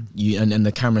 and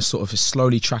the camera's sort of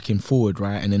slowly tracking forward,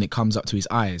 right, and then it comes up to his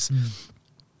eyes.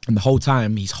 And the whole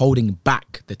time he's holding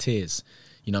back the tears.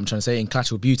 You know what I'm trying to say? In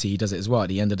Collateral Beauty, he does it as well at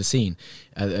the end of the scene.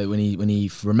 When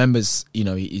he remembers, you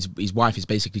know, his wife is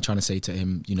basically trying to say to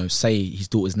him, you know, say his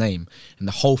daughter's name. And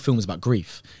the whole film is about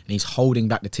grief. And he's holding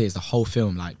back the tears the whole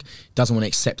film, like, doesn't want to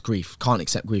accept grief, can't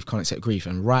accept grief.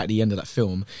 And right at the end of that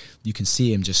film, you can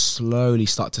see him just slowly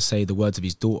start to say the words of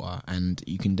his daughter. And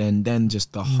you can then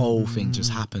just the whole thing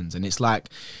just happens. And it's like,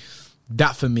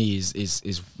 that for me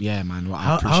is man, what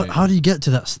I appreciate. How do you get to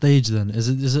that stage then? Is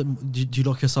it do you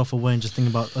lock yourself away and just think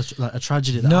about a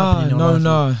tragedy that happened in your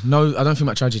life? No, I don't think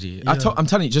about tragedy. I'm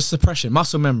telling you, just suppression,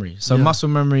 muscle memory. So muscle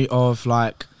memory of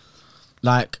like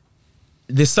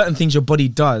there's certain things your body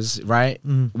does, right?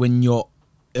 When you're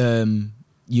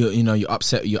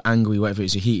upset, you're angry, whatever it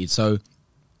is, you're heated. So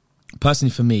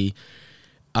personally for me,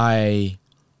 I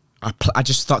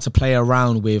just start to play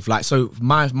around with, like, so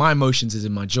my emotions is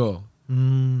in my jaw.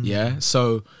 Yeah,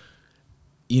 so,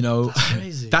 you know,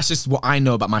 that's just what I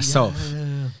know about myself.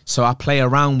 So I play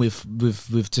around with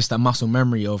just that muscle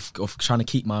memory of trying to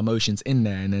keep my emotions in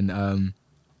there, and then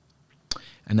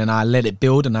and then I let it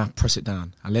build and I press it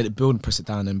down. I let it build and press it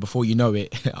down, and before you know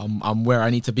it, I'm where I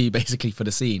need to be basically for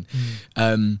the scene.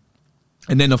 And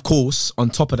then of course on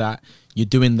top of that, you're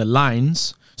doing the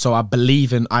lines. So I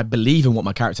believe in what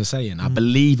my character's saying. I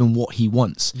believe in what he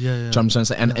wants. Yeah. Do you know what I'm trying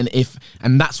to say?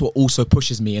 And that's what also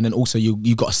pushes me. And then also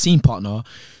you got a scene partner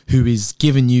who is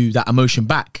giving you that emotion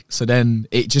back. So then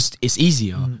it's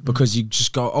easier because you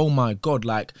just go, oh my God,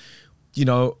 like, you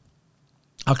know,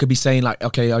 I could be saying like,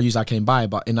 okay, I'll use I Came By,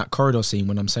 but in that corridor scene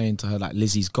when I'm saying to her like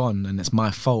Lizzie's gone and it's my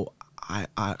fault,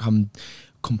 I'm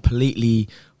completely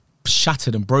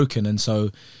shattered and broken. And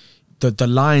so the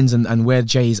lines and where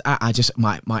Jay's at, I just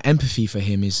my empathy for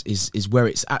him is where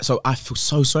it's at. So I feel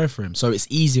so sorry for him. So it's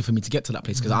easier for me to get to that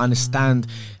place because I understand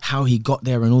how he got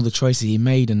there and all the choices he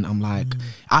made. And I'm like,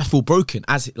 I feel broken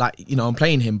as like, you know, I'm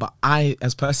playing him, but I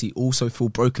as Percy also feel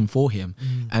broken for him.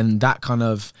 And that kind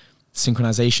of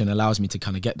synchronization allows me to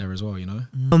kind of get there as well, you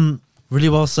know. Really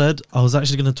well said. I was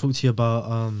actually going to talk to you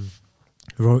about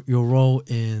your role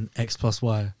in X+Y.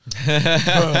 Bro,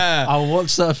 I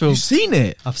watched that film. You've seen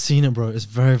it? I've seen it, bro. It's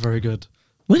very, very good.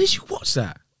 When did you watch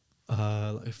that?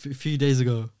 Like a few days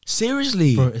ago.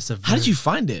 Seriously? Bro, how did you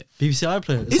find it? BBC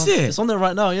iPlayer. It's on there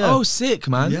right now, yeah. Oh, sick,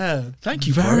 man. Yeah. Thank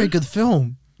you, Very bro. good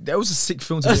film. That was a sick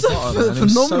film to be It's part of, a man. It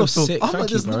was phenomenal so film. sick. I'm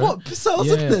Thank like, you, bro. what?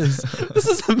 Percelle's in this? This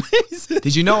is amazing.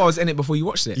 Did you know I was in it before you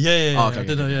watched it? Yeah. Oh, okay, I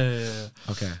did know, yeah.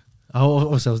 Okay.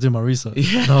 Obviously, I was doing my research.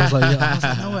 Yeah. And I was like, no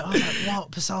way. I was like, wow,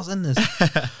 Percelle's in this.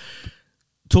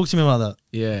 Talk to me about that.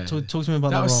 Yeah. Talk to me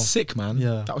about that. That was role. sick, man.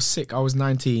 Yeah. That was sick. I was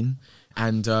 19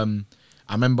 and I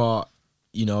remember,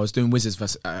 you know, I was doing Wizards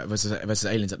versus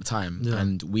Aliens at the time,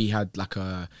 and we had like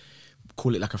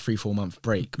call it like a 3-4 month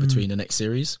break between the next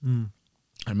series.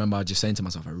 I remember just saying to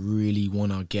myself, I really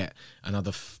want to get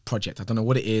another project. I don't know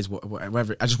what it is,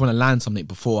 whatever. I just want to land something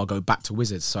before I go back to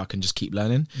Wizards so I can just keep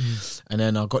learning. And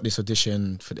then I got this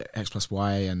audition for the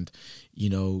X+Y, and,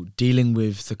 you know, dealing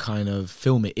with the kind of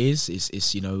film it is,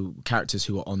 you know, characters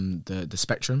who are on the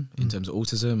spectrum in terms of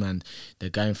autism, and they're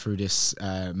going through this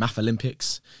math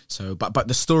Olympics. So, but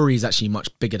the story is actually much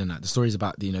bigger than that. The story is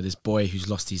about, you know, this boy who's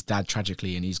lost his dad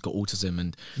tragically and he's got autism,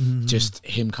 and just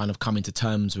him kind of coming to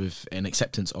terms with an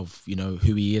acceptance of, you know,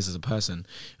 who he is as a person,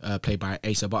 played by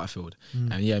Asa Butterfield.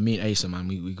 And yeah, me and Asa, man,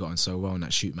 we got on so well in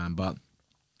that shoot, man. But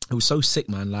it was so sick,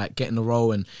 man, like getting the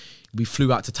role. And we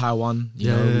flew out to Taiwan, you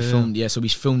know, we filmed, so we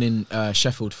filmed in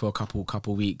Sheffield for a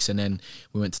couple weeks, and then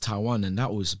we went to Taiwan, and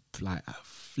that was like a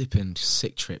flipping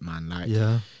sick trip, man. Like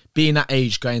being that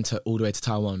age, going to all the way to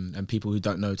Taiwan, and people who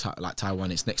don't know like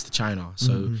Taiwan, it's next to China,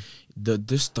 so I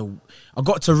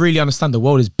got to really understand the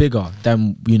world is bigger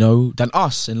than, you know, than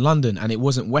us in London, and it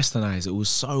wasn't westernized. It was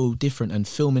so different, and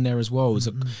filming there as well was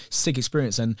a sick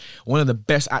experience. And one of the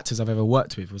best actors I've ever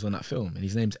worked with was on that film, and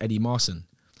his name's Eddie Marsan.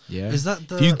 Yeah, is that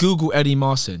if you Google Eddie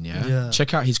Marsan,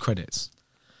 check out his credits.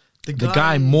 The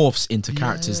guy morphs into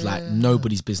characters like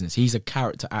nobody's business. He's a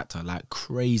character actor like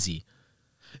crazy.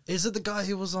 Is it the guy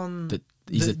who was on?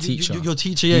 He's a teacher. Your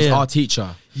teacher, He's our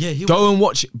teacher. Yeah, go and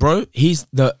watch it, bro. He's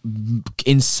the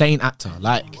insane actor.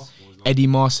 Like Eddie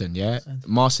Marsan,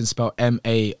 Marsan spelled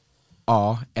MARSAN,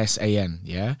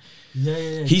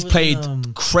 He's played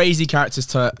crazy characters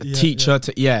to teacher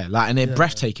to and they're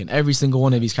breathtaking. Every single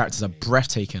one of these characters are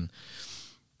breathtaking.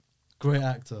 Great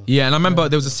actor. Yeah, and I remember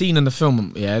there was a scene in the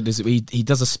film. He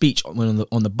does a speech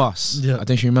on the bus. Yeah. I don't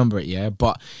know if you remember it.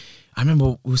 But I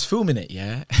remember we was filming it.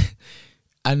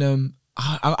 And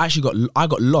I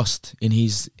got lost in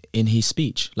his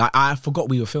speech. Like I forgot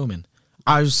we were filming.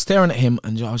 I was staring at him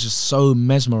and I was just so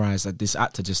mesmerized at this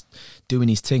actor just doing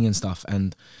his thing and stuff.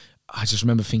 And I just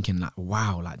remember thinking like,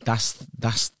 wow, like that's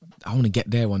I want to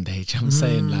get there one day. Do you know what I'm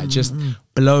saying? Like just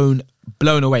blown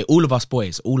away. All of us,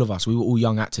 we were all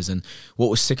young actors. And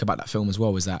what was sick about that film as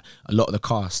well was that a lot of the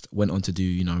cast went on to do,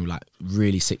 you know, like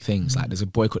really sick things. Like there's a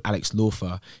boy called Alex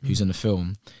Lawther who's in the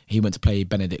film. He went to play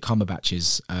Benedict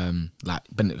Cumberbatch's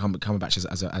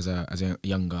as a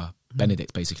younger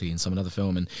Benedict basically in some another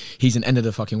film, and he's in End of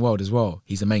the Fucking World as well.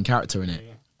 He's the main character in it.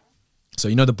 So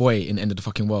you know the boy in End of the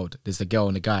Fucking World. There's the girl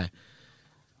and the guy.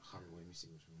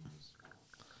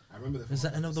 Is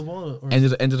that End of the World? Or End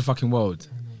of the Fucking World.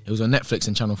 It was on Netflix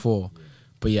and Channel 4.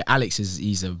 But yeah, Alex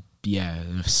he's a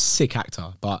sick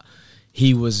actor. But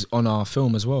he was on our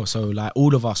film as well. So like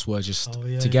all of us were just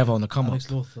together on the come Alex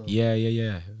up. Lawther. Yeah.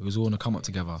 It was all on the come up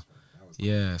together.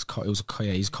 Yeah, he's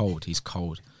cold. He's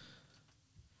cold.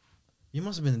 You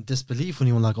must have been in disbelief when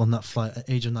you were like on that flight at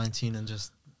age of 19 and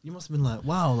just you must have been like,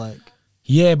 wow, like.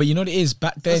 Yeah, but you know what it is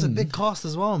back then. That's a big cast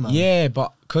as well, man. Yeah,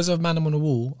 but because of Man on the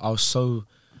Wall, I was so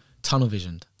tunnel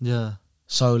visioned. Yeah.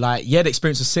 So like, yeah, the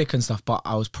experience was sick and stuff, but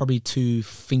I was probably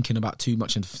thinking about too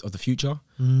much of the future.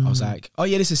 I was like, oh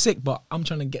yeah, this is sick, but I'm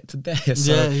trying to get to there.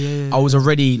 So I was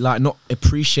already like not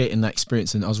appreciating that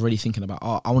experience, and I was already thinking about,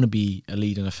 oh, I want to be a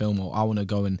lead in a film, or I want to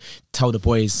go and tell the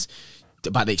boys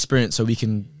about the experience so we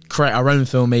can create our own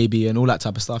film maybe, and all that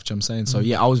type of stuff. Do you know what I'm saying? So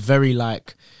yeah, I was very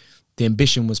like, the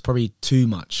ambition was probably too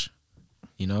much.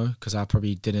 You know, because I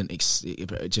probably didn't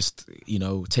just, you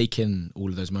know, take in all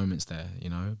of those moments there, you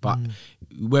know. But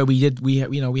where we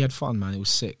had fun, man. It was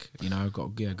sick. You know,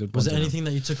 good. Was there anything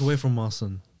that you took away from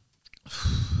Marson?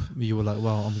 You were like,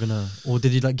 well, I'm gonna, or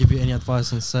did he like give you any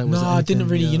advice on set? No, I didn't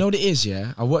really. You know what it is,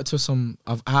 yeah. I worked with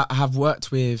I have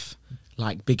worked with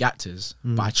like big actors,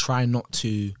 but I try not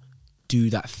to do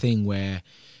that thing where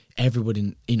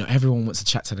everyone wants to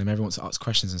chat to them, everyone wants to ask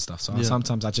questions and stuff. So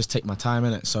sometimes I just take my time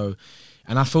in it. So.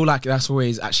 And I feel like that's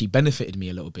always actually benefited me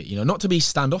a little bit, you know, not to be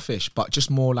standoffish, but just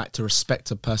more like to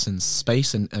respect a person's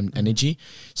space and energy.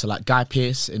 So like Guy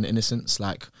Pearce in Innocence,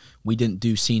 like we didn't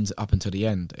do scenes up until the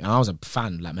end. And I was a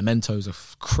fan, like Memento's a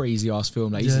crazy ass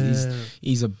film. Like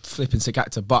he's a flipping sick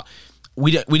actor, but we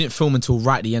didn't film until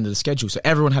right at the end of the schedule. So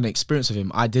everyone had an experience with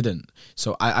him. I didn't.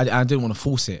 So I didn't want to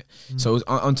force it. So it was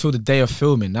until the day of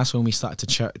filming, that's when we started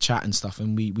to chat and stuff,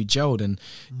 and we gelled. And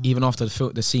even after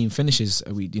the scene finishes,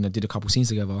 we did a couple scenes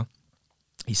together.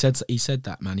 He said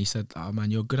that, man. He said, "Oh man,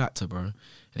 you're a good actor, bro."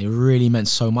 And it really meant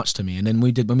so much to me. And then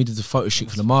when we did the photo shoot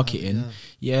for the marketing,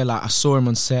 like I saw him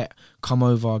on set, come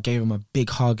over, gave him a big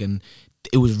hug, and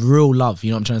it was real love,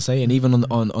 you know what I'm trying to say. And even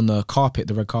on the carpet,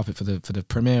 the red carpet for the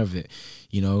premiere of it,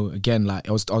 you know, again, like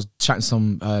I was chatting to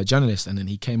some journalist, and then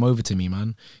he came over to me,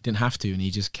 man. Didn't have to, and he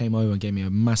just came over and gave me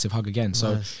a massive hug again.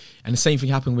 So, and the same thing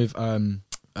happened with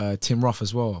Tim Roth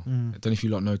as well. I don't know if you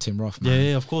lot know Tim Roth, man.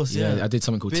 Yeah, of course, yeah. I did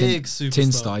something called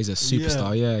Tin Star. He's a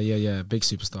superstar. Yeah, big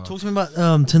superstar. Talk to me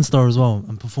about Tin Star as well,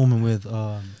 and performing with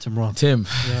Tim Roth.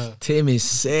 Tim is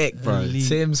sick, bro. Elite.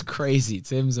 Tim's crazy.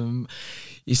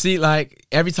 You see, like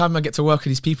every time I get to work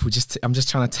with these people, I'm just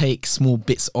trying to take small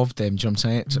bits of them, do you know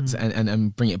what I'm saying,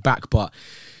 and bring it back. But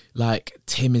like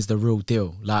Tim is the real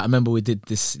deal. Like I remember we were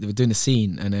doing the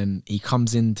scene, and then he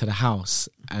comes into the house,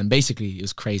 and basically it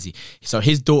was crazy. So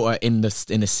his daughter in the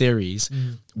series,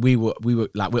 we were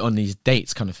like, we're on these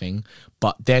dates kind of thing,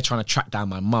 but they're trying to track down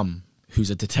my mum,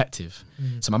 who's a detective.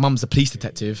 So my mum's a police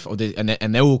detective,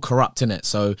 and they're all corrupt in it.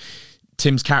 So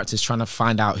Tim's character is trying to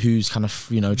find out who's kind of,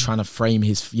 you know, trying to frame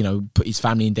his, you know, put his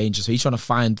family in danger. So he's trying to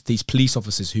find these police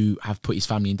officers who have put his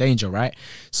family in danger, right?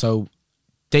 So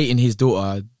dating his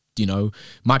daughter, you know,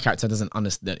 my character doesn't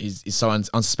understand, is so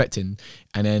unsuspecting.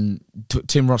 And then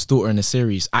Tim Roth's daughter in the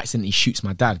series accidentally shoots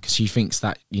my dad because she thinks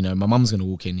that, you know, my mum's going to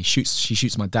walk in. She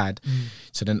shoots my dad.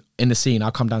 So then in the scene, I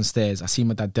come downstairs, I see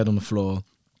my dad dead on the floor.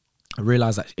 I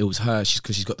realised that it was her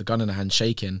because she's got the gun in her hand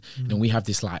shaking, and we have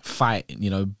this like fight, you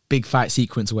know, big fight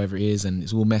sequence or whatever it is, and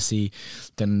it's all messy.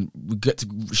 Then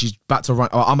she's about to run,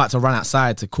 or I'm about to run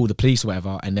outside to call the police or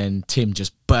whatever, and then Tim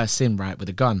just bursts in right with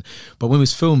a gun. But when we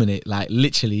was filming it, like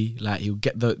literally, like he'll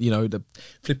get the, you know, the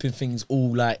flipping things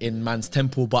all like in man's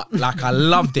temple, but like I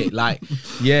loved it, like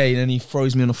yeah. And then he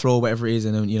throws me on the floor, whatever it is,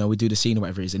 and then, you know, we do the scene or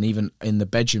whatever it is, and even in the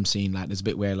bedroom scene, like there's a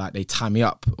bit where like they tie me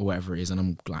up or whatever it is, and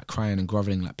I'm like crying and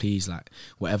groveling, like please, like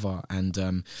whatever. And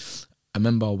I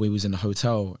remember we was in a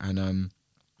hotel, and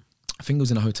I think it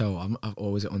was in a hotel,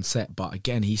 or was it on set? But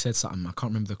again, he said something, I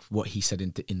can't remember what he said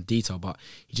in detail, but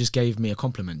he just gave me a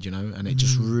compliment, you know, and it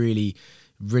just really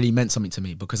meant something to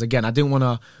me, because again, I didn't want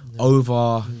to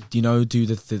you know, do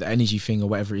the energy thing or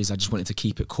whatever it is. I just wanted to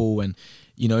keep it cool. And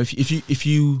you know, if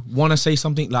you want to say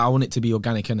something, like I want it to be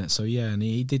organic, innit? So yeah, and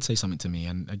he did say something to me,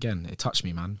 and again, it touched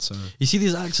me, man. So you see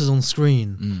these actors on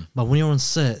screen, but when you're on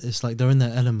set, it's like they're in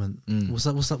their element. What's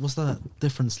that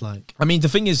difference like? I mean, the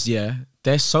thing is, yeah,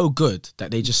 they're so good that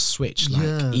they just switch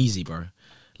like easy, bro.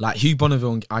 Like Hugh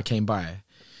Bonneville, I Came By,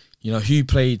 you know, Hugh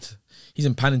played. He's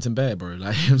in Paddington Bear, bro.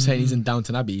 Like I'm saying, he's in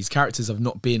Downton Abbey. His characters have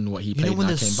not been what he played. You know, when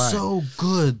they're so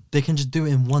good, they can just do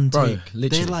it in one take. Literally,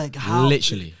 they're like how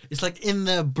literally. It's like in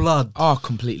their blood. Oh,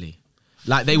 completely.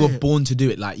 Like they were born to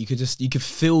do it. Like you could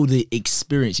feel the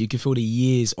experience. You could feel the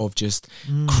years of just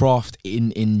craft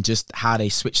in just how they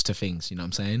switch to things. You know what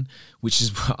I'm saying? Which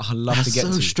is what I love to get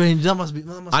so to. Strange. That must be.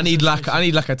 I need like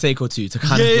a take or two to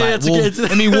kind of like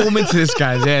let me warm into this,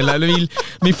 guys. Yeah, like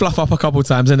let me fluff up a couple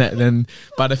times, innit? And then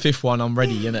by the fifth one, I'm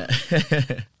ready,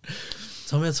 innit?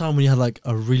 Tell me a time when you had like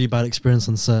a really bad experience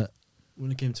on set,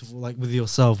 when it came to like with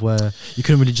yourself, where you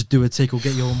couldn't really just do a take or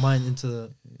get your mind into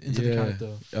the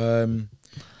character.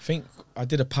 I think I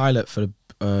did a pilot for the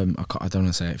I don't want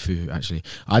to say it for you, actually.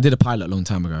 I did a pilot a long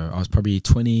time ago. I was probably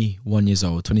 22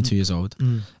 years old,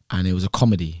 and it was a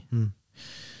comedy.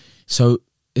 So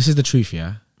this is the truth,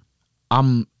 yeah.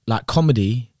 I'm like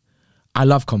comedy. I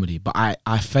love comedy, but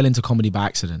I fell into comedy by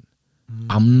accident.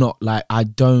 I'm not like I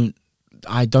don't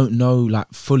know like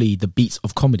fully the beats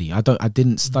of comedy. I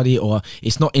didn't study it, or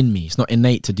it's not in me. It's not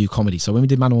innate to do comedy. So when we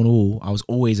did Man on the Wall, I was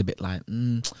always a bit like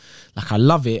I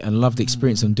love it and love the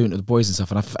experience of doing it with the boys and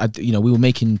stuff. And I you know, we were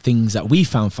making things that we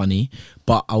found funny,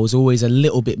 but I was always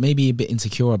maybe a bit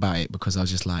insecure about it, because I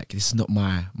was just like, this is not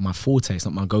my forte. It's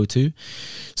not my go-to.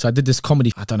 So I did this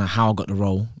comedy. I don't know how I got the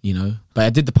role, you know, but I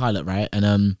did the pilot, right?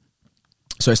 And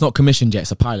so it's not commissioned yet.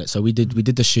 It's a pilot. So we did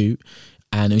the shoot,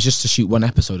 and it was just to shoot one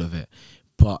episode of it.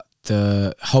 But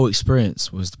the whole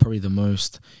experience was probably the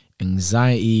most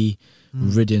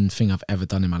anxiety-ridden thing I've ever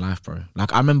done in my life, bro.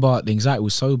 Like, I remember the anxiety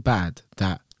was so bad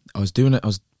that I was doing it.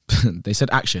 They said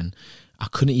action. I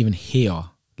couldn't even hear.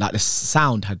 Like, the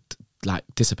sound had like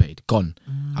dissipated, gone.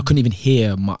 I couldn't even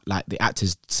hear like the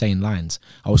actors saying lines.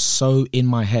 I was so in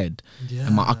my head,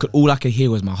 and all I could hear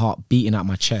was my heart beating out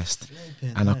my chest,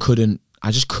 and I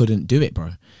just couldn't do it,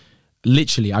 bro.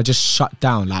 Literally, I just shut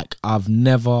down. Like,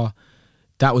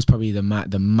 that was probably the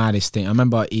maddest thing. I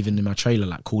remember even in my trailer,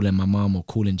 like calling my mum or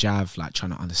calling Jav, like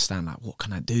trying to understand, like, what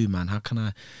can I do, man? How can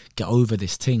I get over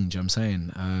this thing? Do you know what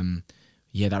I'm saying?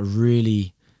 That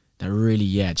really,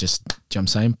 just, do you know what I'm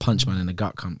saying? Punch man in the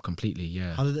gut completely,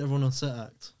 yeah. How did everyone on set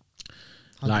act?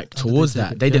 Towards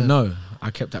that, they didn't know. I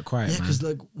kept that quiet, man. Yeah, because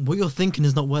like what you're thinking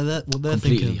is not what they're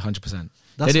completely, thinking. 100%.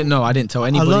 They didn't know. I didn't tell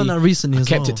anybody. I learned that recently. I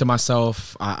kept it to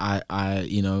myself. I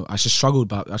you know, I just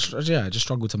struggled, I just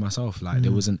struggled to myself. Like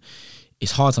there wasn't.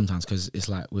 It's hard sometimes, because it's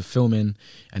like with filming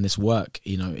and this work,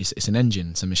 you know, it's an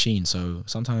engine, it's a machine. So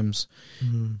sometimes,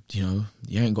 you know,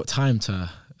 you ain't got time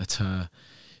to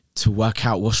work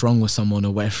out what's wrong with someone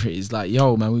or whatever it is. Like,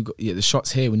 yo, man, we got the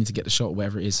shot's here. We need to get the shot,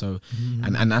 whatever it is. So,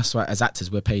 and that's why as actors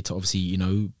we're paid to obviously, you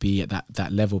know, be at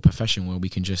that level of profession where we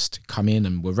can just come in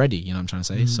and we're ready. You know what I'm trying to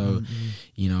say? So,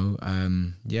 you know,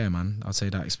 yeah, man, I'd say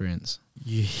that experience.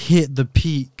 You hit the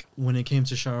peak when it came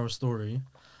to Shiro's story,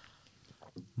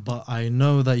 but I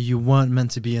know that you weren't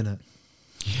meant to be in it.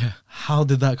 Yeah. How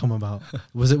did that come about?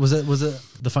 Was it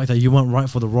the fact that you weren't right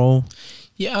for the role?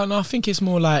 Yeah, no, I think it's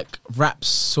more like Raps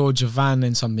saw Javan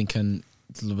in something and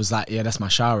was like, yeah, that's my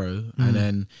Shiro. And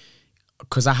then,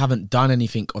 because I haven't done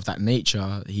anything of that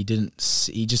nature,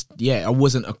 it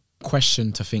wasn't a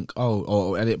question to think,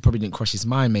 or it probably didn't cross his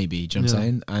mind maybe, do you know what I'm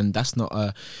saying? And that's not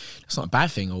a bad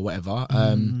thing or whatever.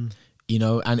 You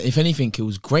know, and if anything, it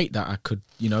was great that I could,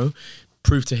 you know,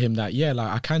 prove to him that, yeah,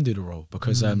 like I can do the role,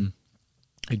 because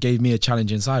it gave me a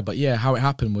challenge inside. But yeah, how it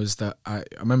happened was that I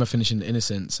remember finishing The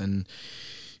Innocents and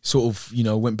sort of, you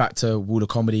know, went back to Wall of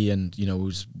Comedy, and, you know,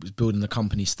 was building the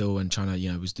company still and trying to,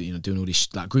 you know, was, you know, doing all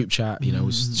this like group chat, you know,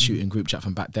 was shooting group chat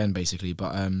from back then basically.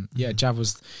 But yeah, Jav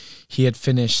he had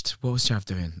finished, what was Jav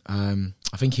doing? I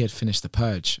think he had finished The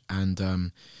Purge,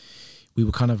 and we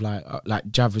were kind of like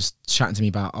Jav was chatting to me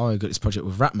about, I got this project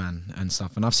with Rapman and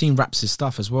stuff, and I've seen Raps'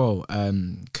 stuff as well,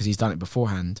 because he's done it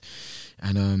beforehand,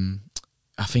 and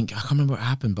I can't remember what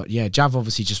happened, but yeah, Jav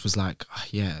obviously just was like,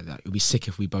 it would be sick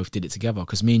if we both did it together,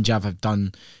 because me and Jav have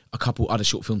done a couple other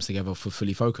short films together for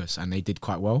Fully Focus, and they did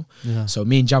quite well. Yeah. So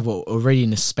me and Jav were already in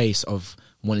the space of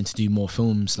wanting to do more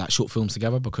films, like short films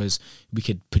together, because we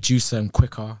could produce them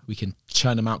quicker, we can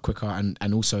churn them out quicker,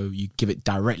 and also you give it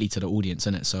directly to the audience,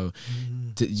 innit? So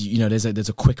you know, there's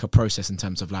a quicker process in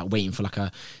terms of like waiting for like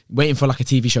a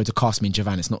TV show to cast me in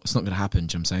Javan. It's not going to happen,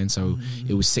 do you know what I'm saying? So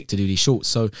it was sick to do these shorts.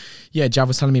 So yeah, Jav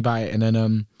was telling me about it, and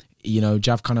then you know,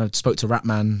 Jav kind of spoke to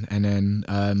Rapman, and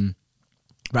then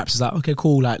Raps is like, okay,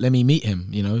 cool, like let me meet him,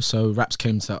 you know. So Raps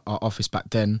came to our office back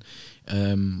then.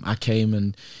 I came,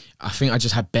 and I think I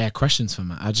just had bare questions for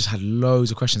him. I just had loads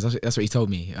of questions. That's what he told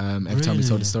me. Every time he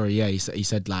told the story, yeah, he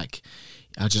said like,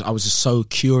 I was just so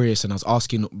curious, and I was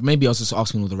just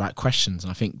asking all the right questions,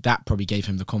 and I think that probably gave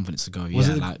him the confidence to go. Was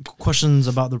it like questions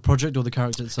about the project or the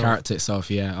character itself? Character itself,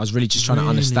 yeah. I was really just trying to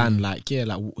understand, like,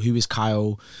 who is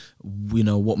Kyle, you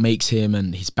know, what makes him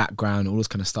and his background, all this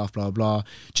kind of stuff, blah blah.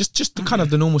 Just the kind of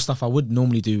the normal stuff I would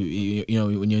normally do, you know,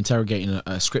 when you're interrogating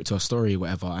a script or a story or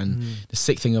whatever. And the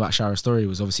sick thing about Shiro's story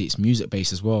was obviously it's music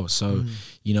based as well. So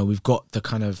you know, we've got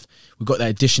that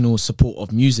additional support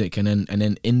of music, and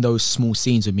then in those small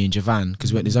scenes with me and Javan,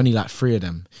 because there's only like 3 of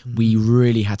them, we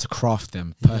really had to craft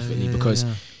them perfectly, because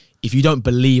if you don't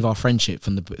believe our friendship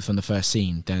from the first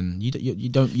scene, then you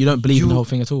don't believe in the whole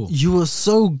thing at all. You were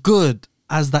so good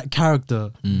as that character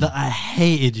that I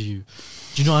hated you.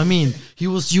 Do you know what I mean?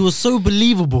 You were so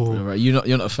believable. Right, you're not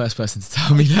the first person to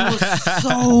tell me that. You were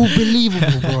so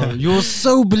believable, bro. You were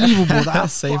so believable. I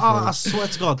swear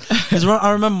to God. Because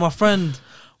I remember my friend,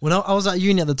 when I was at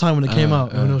uni at the time when it came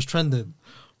out, when it was trending,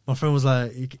 my friend was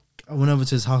like, I went over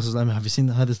to his house. I was like, have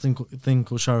you heard this thing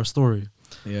called Shiro Story?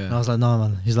 Yeah. And I was like, no,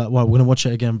 man. He's like, well, we're gonna watch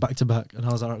it again back to back. And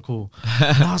I was like, all right, cool.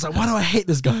 And I was like, why do I hate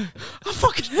this guy? I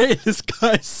fucking hate this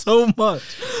guy so much.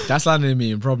 That's landing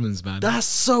me in problems, man. That's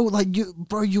so like you,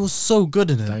 bro. You're so good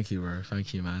in it. Thank you, bro.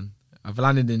 Thank you, man. I've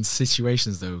landed in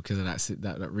situations though because of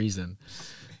that reason.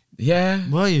 Yeah.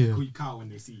 Were you? Call you Carl when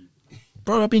they see you.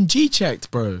 Bro, I've been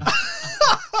G-checked, bro.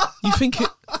 You think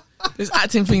this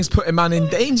acting thing's putting man in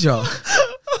danger?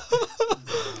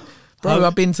 Bro,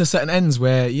 I've been to certain ends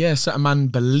where, certain man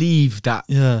believe that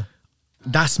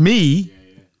that's me.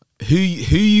 Yeah. Who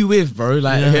you with, bro?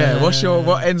 Like,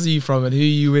 what ends are you from and who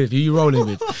you with? Who you rolling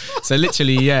with? So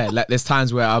literally, like there's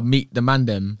times where I'll meet the man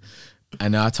them,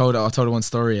 and I told her one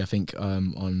story, I think,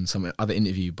 on some other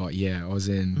interview. But I was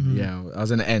in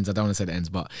the ends. I don't want to say the ends,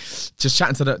 but just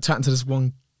chatting to this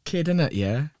one kid, innit?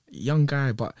 Yeah, young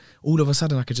guy, but all of a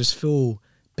sudden I could just feel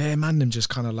bare man them just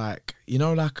kind of like,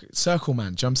 like circle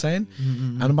man, do you know what I'm saying?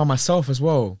 And I'm by myself as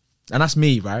well. And that's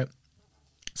me, right?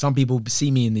 Some people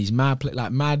see me in these mad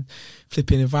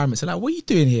flipping environments. They're like, what are you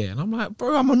doing here? And I'm like,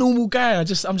 bro, I'm a normal guy. I'm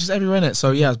just everywhere in it.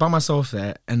 So I was by myself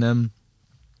there, and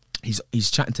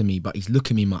he's chatting to me, but he's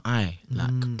looking me in my eye,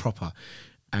 like proper.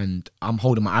 And I'm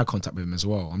holding my eye contact with him as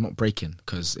well. I'm not breaking,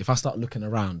 because if I start looking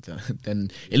around,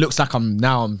 then it looks like I'm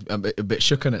a bit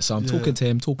shook in it. So I'm talking to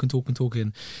him,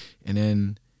 talking. And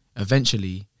then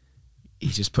eventually he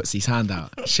just puts his hand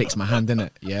out, shakes my hand, innit?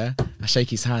 Yeah. I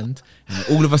shake his hand, and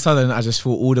all of a sudden I just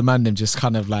feel all the man them just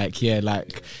kind of like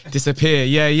disappear.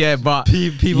 Yeah. But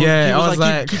people I was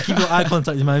like keep your eye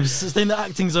contact, man. Stay in the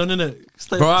acting zone, innit?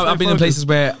 Bro, I've been in places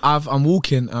where I'm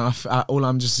walking and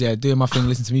I'm just doing my thing,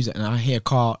 listening to music, and I hear a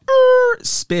car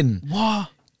spin. What?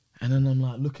 And then I'm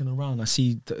like looking around, I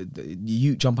see the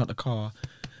ute jump out the car,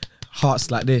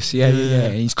 hearts like this,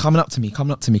 and he's coming up to me.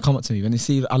 When they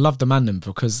see, I love the man them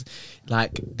because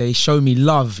like they show me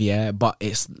love, but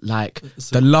it's like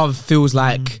the love feels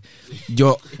like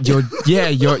you're you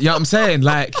know what I'm saying,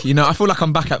 like, I feel like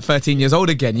I'm back at 13 years old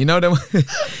again,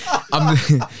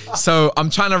 so I'm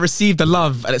trying to receive the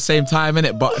love at the same time,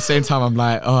 innit? But at the same time I'm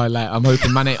like, I'm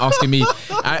hoping man ain't asking me.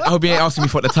 I hope he ain't asking me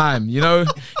for the time,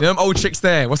 them old tricks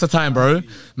there. What's the time, bro?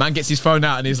 Man gets his phone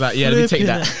out and he's like, let me take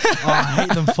that. I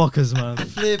hate them fuckers, man.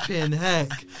 Flipping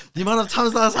heck. The amount of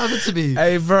times that has happened to me.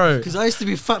 Hey, bro. Because I used to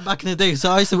be fat back in the day,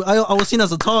 so I was seen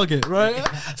as a target, right?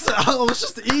 So I was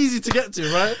just easy to get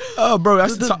to, right? Oh, bro, I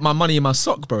used to tuck my money in my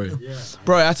sock, bro. Yeah.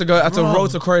 Bro, I had to roll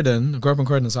to Croydon, grow up in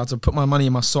Croydon, so I had to put my money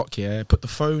in my sock, put the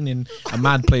phone in a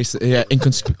mad place,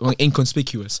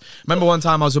 inconspicuous. Remember one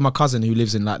time I was with my cousin who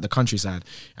lives in like the countryside,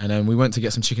 and then we went to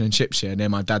get some chicken and chips near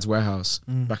my dad's warehouse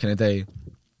back in the day.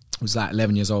 I was like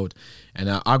 11 years old, and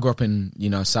I grew up in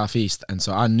southeast, and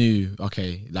so I knew like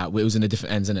it was in the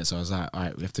different ends, innit? So I was like, all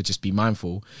right, we have to just be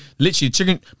mindful.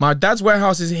 Literally, my dad's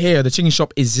warehouse is here, the chicken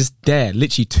shop is just there,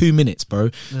 literally 2 minutes, bro.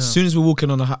 As soon as we're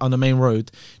walking on the main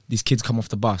road, these kids come off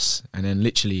the bus and then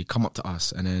literally come up to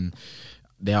us, and then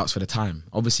they ask for the time.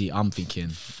 Obviously I'm thinking,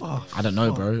 I don't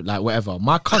know, bro, like whatever.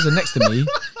 My cousin next to me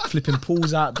flipping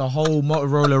pulls out the whole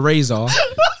Motorola Razor,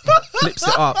 flips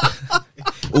it up,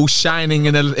 all shining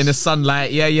in the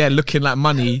sunlight, looking like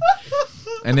money.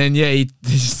 And then they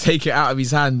just take it out of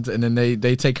his hand, and then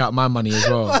they take out my money as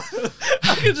well.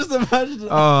 I can just imagine it.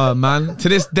 Oh man, to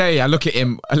this day I look at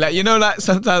him like,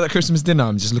 sometimes at Christmas dinner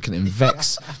I'm just looking at him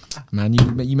vexed. Man,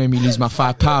 you made me lose my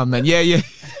 £5, man. Yeah.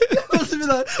 I was be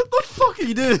like, what the fuck are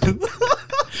you doing?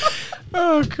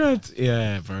 Oh god.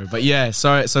 Yeah, bro. But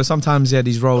so sometimes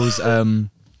these roles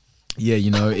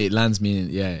it lands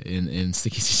me in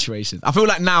sticky situations. I feel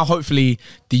like now hopefully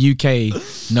the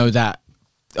UK know that.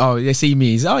 Oh, they see me.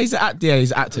 He's an actor. Yeah,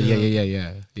 he's an actor.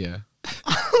 Yeah.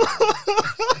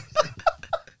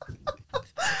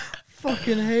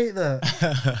 Fucking hate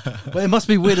that. But it must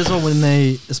be weird as well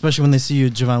especially when they see you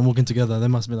and Javan walking together. They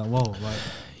must be like, whoa, like.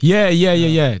 Yeah.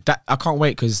 That I can't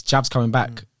wait because Jav's coming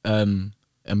back. And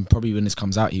probably when this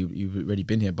comes out, you've already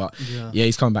been here. But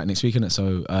he's coming back next week, isn't it?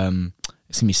 So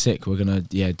it's gonna be sick. We're gonna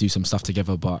do some stuff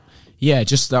together. But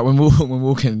just like when we're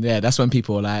walking, that's when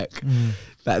people are like.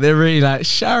 Like they're really like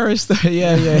Shiro.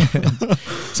 Yeah.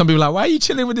 Some people are like, why are you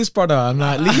chilling with this brother? I'm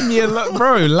like, leave me alone,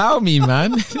 bro. Allow me,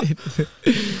 man.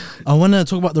 I want to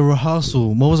talk about the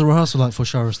rehearsal. What was the rehearsal like for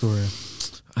Shiro Story?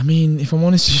 I mean, if I'm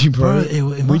honest with you, bro,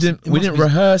 we didn't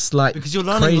rehearse like because you're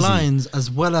learning lines as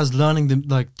well as learning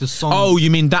the song. Oh, you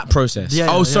mean that process?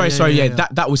 Sorry.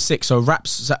 That was sick. So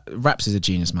Raps is a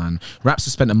genius, man. Raps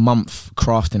has spent a month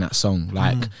crafting that song,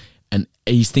 like, and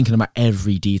he's thinking about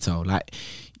every detail, like.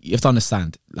 You have to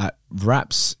understand, like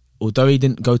Raps although he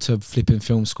didn't go to flipping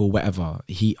film school, whatever,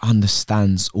 he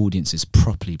understands audiences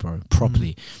properly, bro,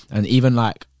 properly. And even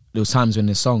like there was times when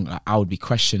the song, like, I would be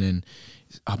questioning.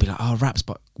 I'll be like, oh, raps,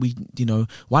 but we, you know,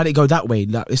 why did it go that way?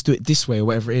 Like, let's do it this way or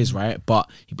whatever it is, right? But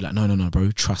he'd be like, no,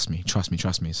 bro, trust me. So I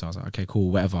was like, okay,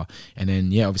 cool, whatever. And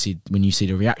then, yeah, obviously, when you see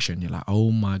the reaction, you're like,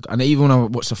 oh my God. And even when I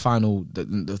watched the final,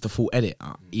 the full edit,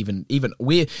 even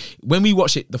when we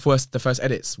watched it, the first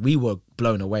edits, we were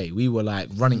blown away. We were like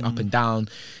running up and down.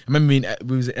 I remember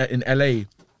we was in LA,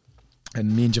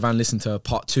 and me and Javan listened to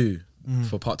part 2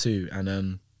 for part 2,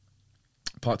 and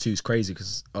part 2 is crazy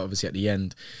because obviously at the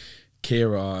end,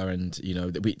 Kira and, you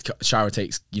know, Shiro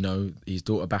takes, you know, his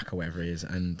daughter back or whatever it is,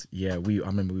 and yeah, I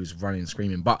remember we was running and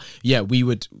screaming, but yeah, we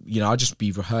would, you know, I'd just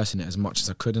be rehearsing it as much as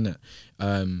I could, innit,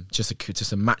 just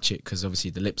to match it, because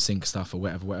obviously the lip sync stuff or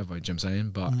whatever, you know what I'm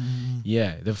saying? But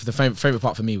yeah, the favorite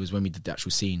part for me was when we did the actual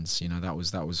scenes, you know, that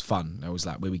was fun. That was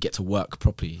like where we get to work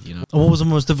properly, you know. And what was the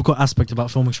most difficult aspect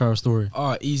about filming Shiro's story?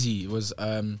 Easy. It was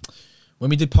when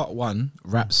we did part 1,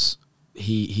 Raps,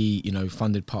 he you know,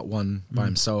 funded part 1 by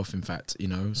himself, in fact, you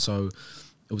know, so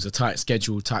it was a tight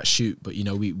schedule, tight shoot, but you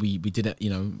know, we did it, you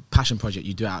know, passion project,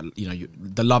 you do it, you know,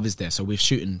 the love is there, so we're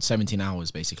shooting 17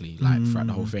 hours basically, like throughout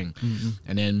the whole thing.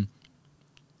 And then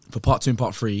for part 2 and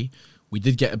part 3 we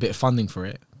did get a bit of funding for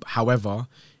it, however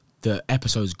the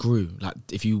episodes grew. Like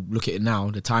if you look at it now,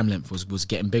 the time length was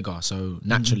getting bigger, so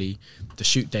naturally the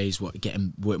shoot days were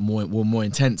more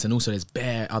intense, and also there's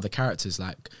bare other characters,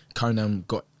 like Conan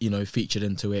got, you know, featured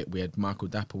into it, we had Michael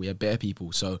Dapper, we had bare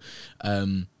people, so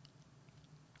I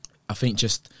think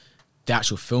just the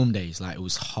actual film days, like it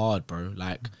was hard, bro.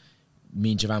 Like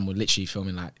me and Javan were literally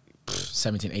filming like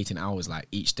 17, 18 hours like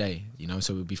each day, you know,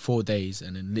 so it would be 4 days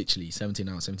and then literally 17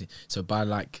 hours, so by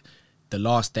like the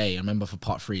last day, I remember for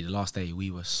part 3, the last day,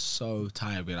 we were so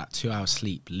tired. We had like 2 hours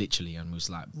sleep, literally, and we was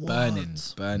like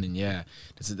burning. Yeah,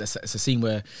 it's a scene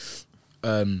where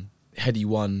Hedy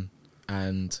One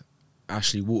and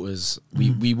Ashley Waters,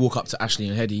 we walk up to Ashley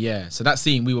and Hedy. Yeah, so that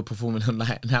scene we were performing on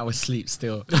like an hour's sleep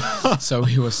still. So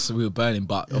we were burning,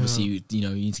 but obviously you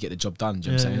know, you need to get the job done.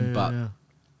 Do you know what I'm saying? But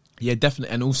yeah,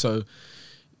 definitely, and also.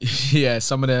 Yeah,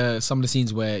 some of the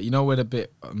scenes where, you know, where the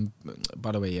bit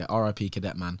by the way, yeah, R.I.P.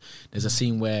 Cadet, man, there's a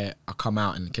scene where I come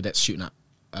out and Cadet's shooting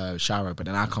at Shiro, but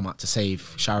then I come out to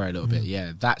save Shiro a little bit.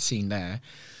 Yeah, that scene there,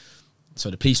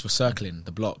 so the police were circling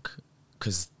the block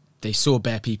because they saw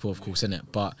bare people, of course, in it,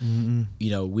 but you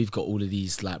know, we've got all of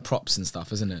these like props and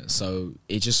stuff, isn't it? So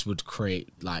it just would create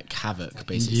like havoc,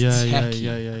 basically.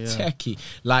 Techie,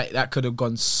 like that could have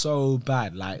gone so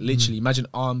bad, like literally imagine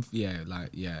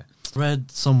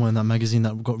read somewhere in that magazine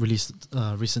that got released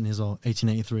recently as well,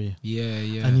 1883.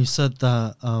 Yeah. And you said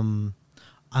that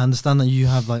I understand that you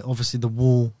have like obviously the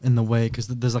wall in the way because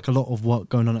there's like a lot of work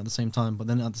going on at the same time. But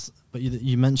then,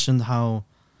 you mentioned how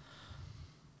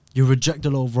you reject a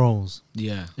lot of roles.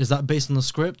 Yeah. Is that based on the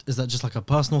script? Is that just like a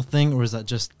personal thing, or is that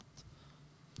just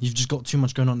you've just got too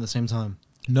much going on at the same time?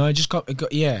 No, I just got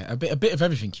a bit of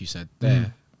everything you said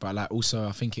there. But like also,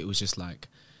 I think it was just like.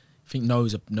 I think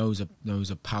no's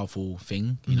a powerful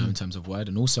thing, you know, in terms of word,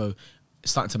 and also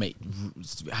starting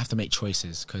to have to make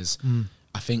choices because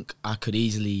I think I could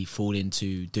easily fall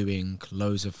into doing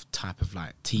loads of type of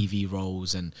like TV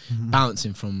roles and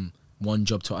bouncing from one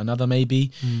job to another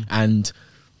maybe, and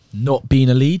not being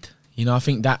a lead. You know, I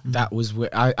think that was where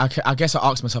I guess I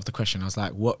asked myself the question. I was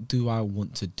like, what do I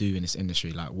want to do in this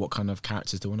industry? Like, what kind of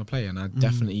characters do I want to play? And I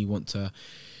definitely want to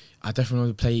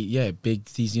play,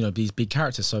 these big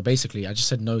characters. So basically, I just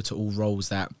said no to all roles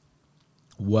that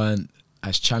weren't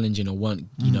as challenging or weren't,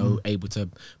 you know, able to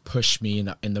push me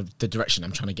in the direction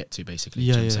I'm trying to get to, basically.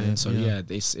 You know what I'm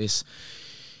saying?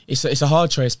 So it's a hard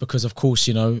choice because, of course,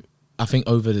 you know, I think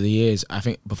over the years, I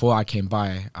think before I came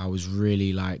by, I was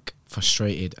really like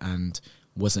frustrated and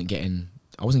wasn't getting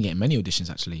many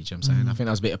auditions, actually. Do you know what I'm saying? I think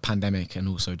that was a bit of pandemic and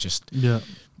also just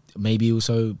maybe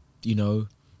also, you know,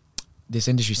 this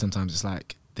industry sometimes it's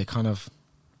like they kind of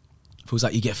feels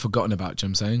like you get forgotten about, do you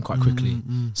know what I'm saying, quite quickly.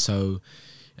 So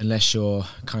unless you're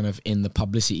kind of in the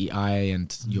publicity eye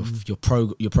and your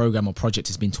program or project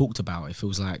has been talked about, it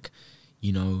feels like,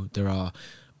 you know, there are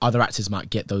other actors might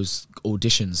get those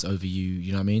auditions over you,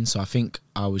 you know what I mean? So I think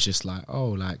I was just like, oh,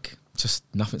 like just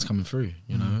nothing's coming through,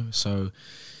 you know? So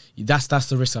that's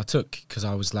the risk I took because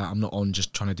I was like, I'm not on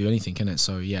just trying to do anything, innit?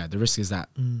 So yeah, the risk is that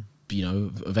you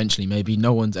know, eventually maybe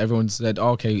everyone said, oh,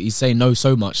 okay, he's saying no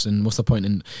so much, then what's the point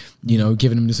in, you know,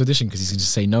 giving him this audition because he's going to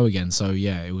say no again. So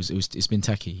yeah, it's been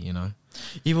techie, you know.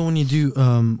 Even when you do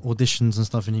auditions and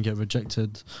stuff and you get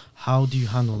rejected, how do you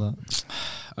handle that?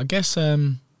 I guess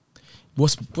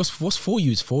what's for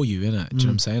you is for you, innit? Do you know what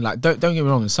I'm saying? Like, don't get me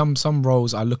wrong. Some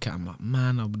roles I look at, I'm like,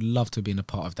 man, I would love to be in a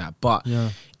part of that. But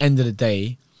end of the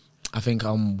day, I think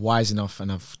I'm wise enough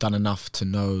and I've done enough to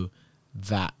know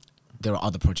that there are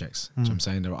other projects. Do you know what I'm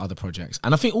saying? There are other projects.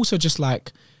 And I think also just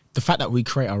like the fact that we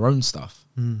create our own stuff,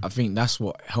 I think that's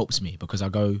what helps me, because I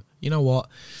go, you know what?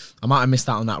 I might have missed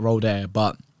out on that role there,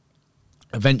 but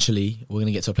eventually we're going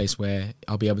to get to a place where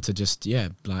I'll be able to just,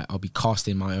 like I'll be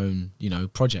casting my own, you know,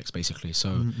 projects basically.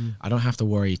 So I don't have to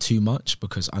worry too much,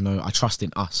 because I know I trust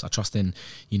in us. I trust in,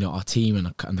 you know, our team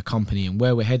and the company and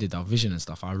where we're headed, our vision and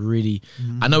stuff. I really,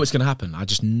 I know it's going to happen. I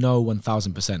just know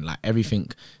 1000%, like everything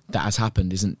that has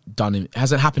happened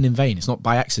hasn't happened in vain. It's not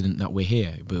by accident that we're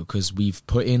here, because we've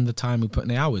put in the time, we put in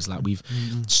the hours, like we've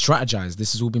strategized.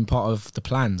 This has all been part of the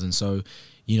plans. And so,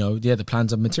 you know, the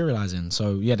plans are materializing.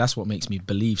 So that's what makes me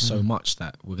believe so much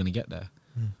that we're gonna get there.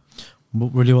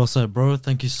 Really well said, bro.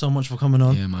 Thank you so much for coming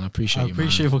on. Yeah, man, I appreciate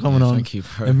you for coming on. Thank you,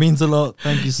 bro. It means a lot.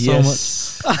 Thank you so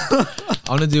much.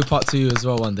 I want to do part 2 as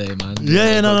well one day, man.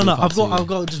 No. I've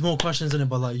got just more questions in it,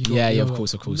 but like of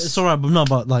course. It's alright,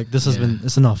 but like this has been,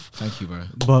 it's enough. Thank you, bro.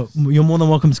 But you're more than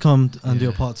welcome to come and do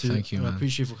a part 2. Thank you, man. I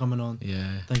appreciate you for coming on. Yeah.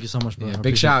 Thank you so much, bro. Yeah,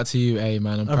 big shout out to you,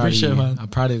 man. I'm proud of you. Man. I'm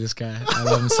proud of this guy. I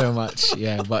love him so much.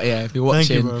 Yeah, but if you're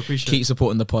watching, keep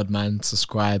supporting the pod, man.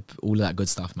 Subscribe, all of that good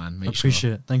stuff, man.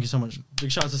 Appreciate it. Thank you so much.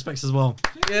 Big shout out to Specs as well.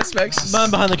 Yes, Specs.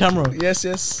 Man behind the camera.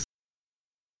 Yes.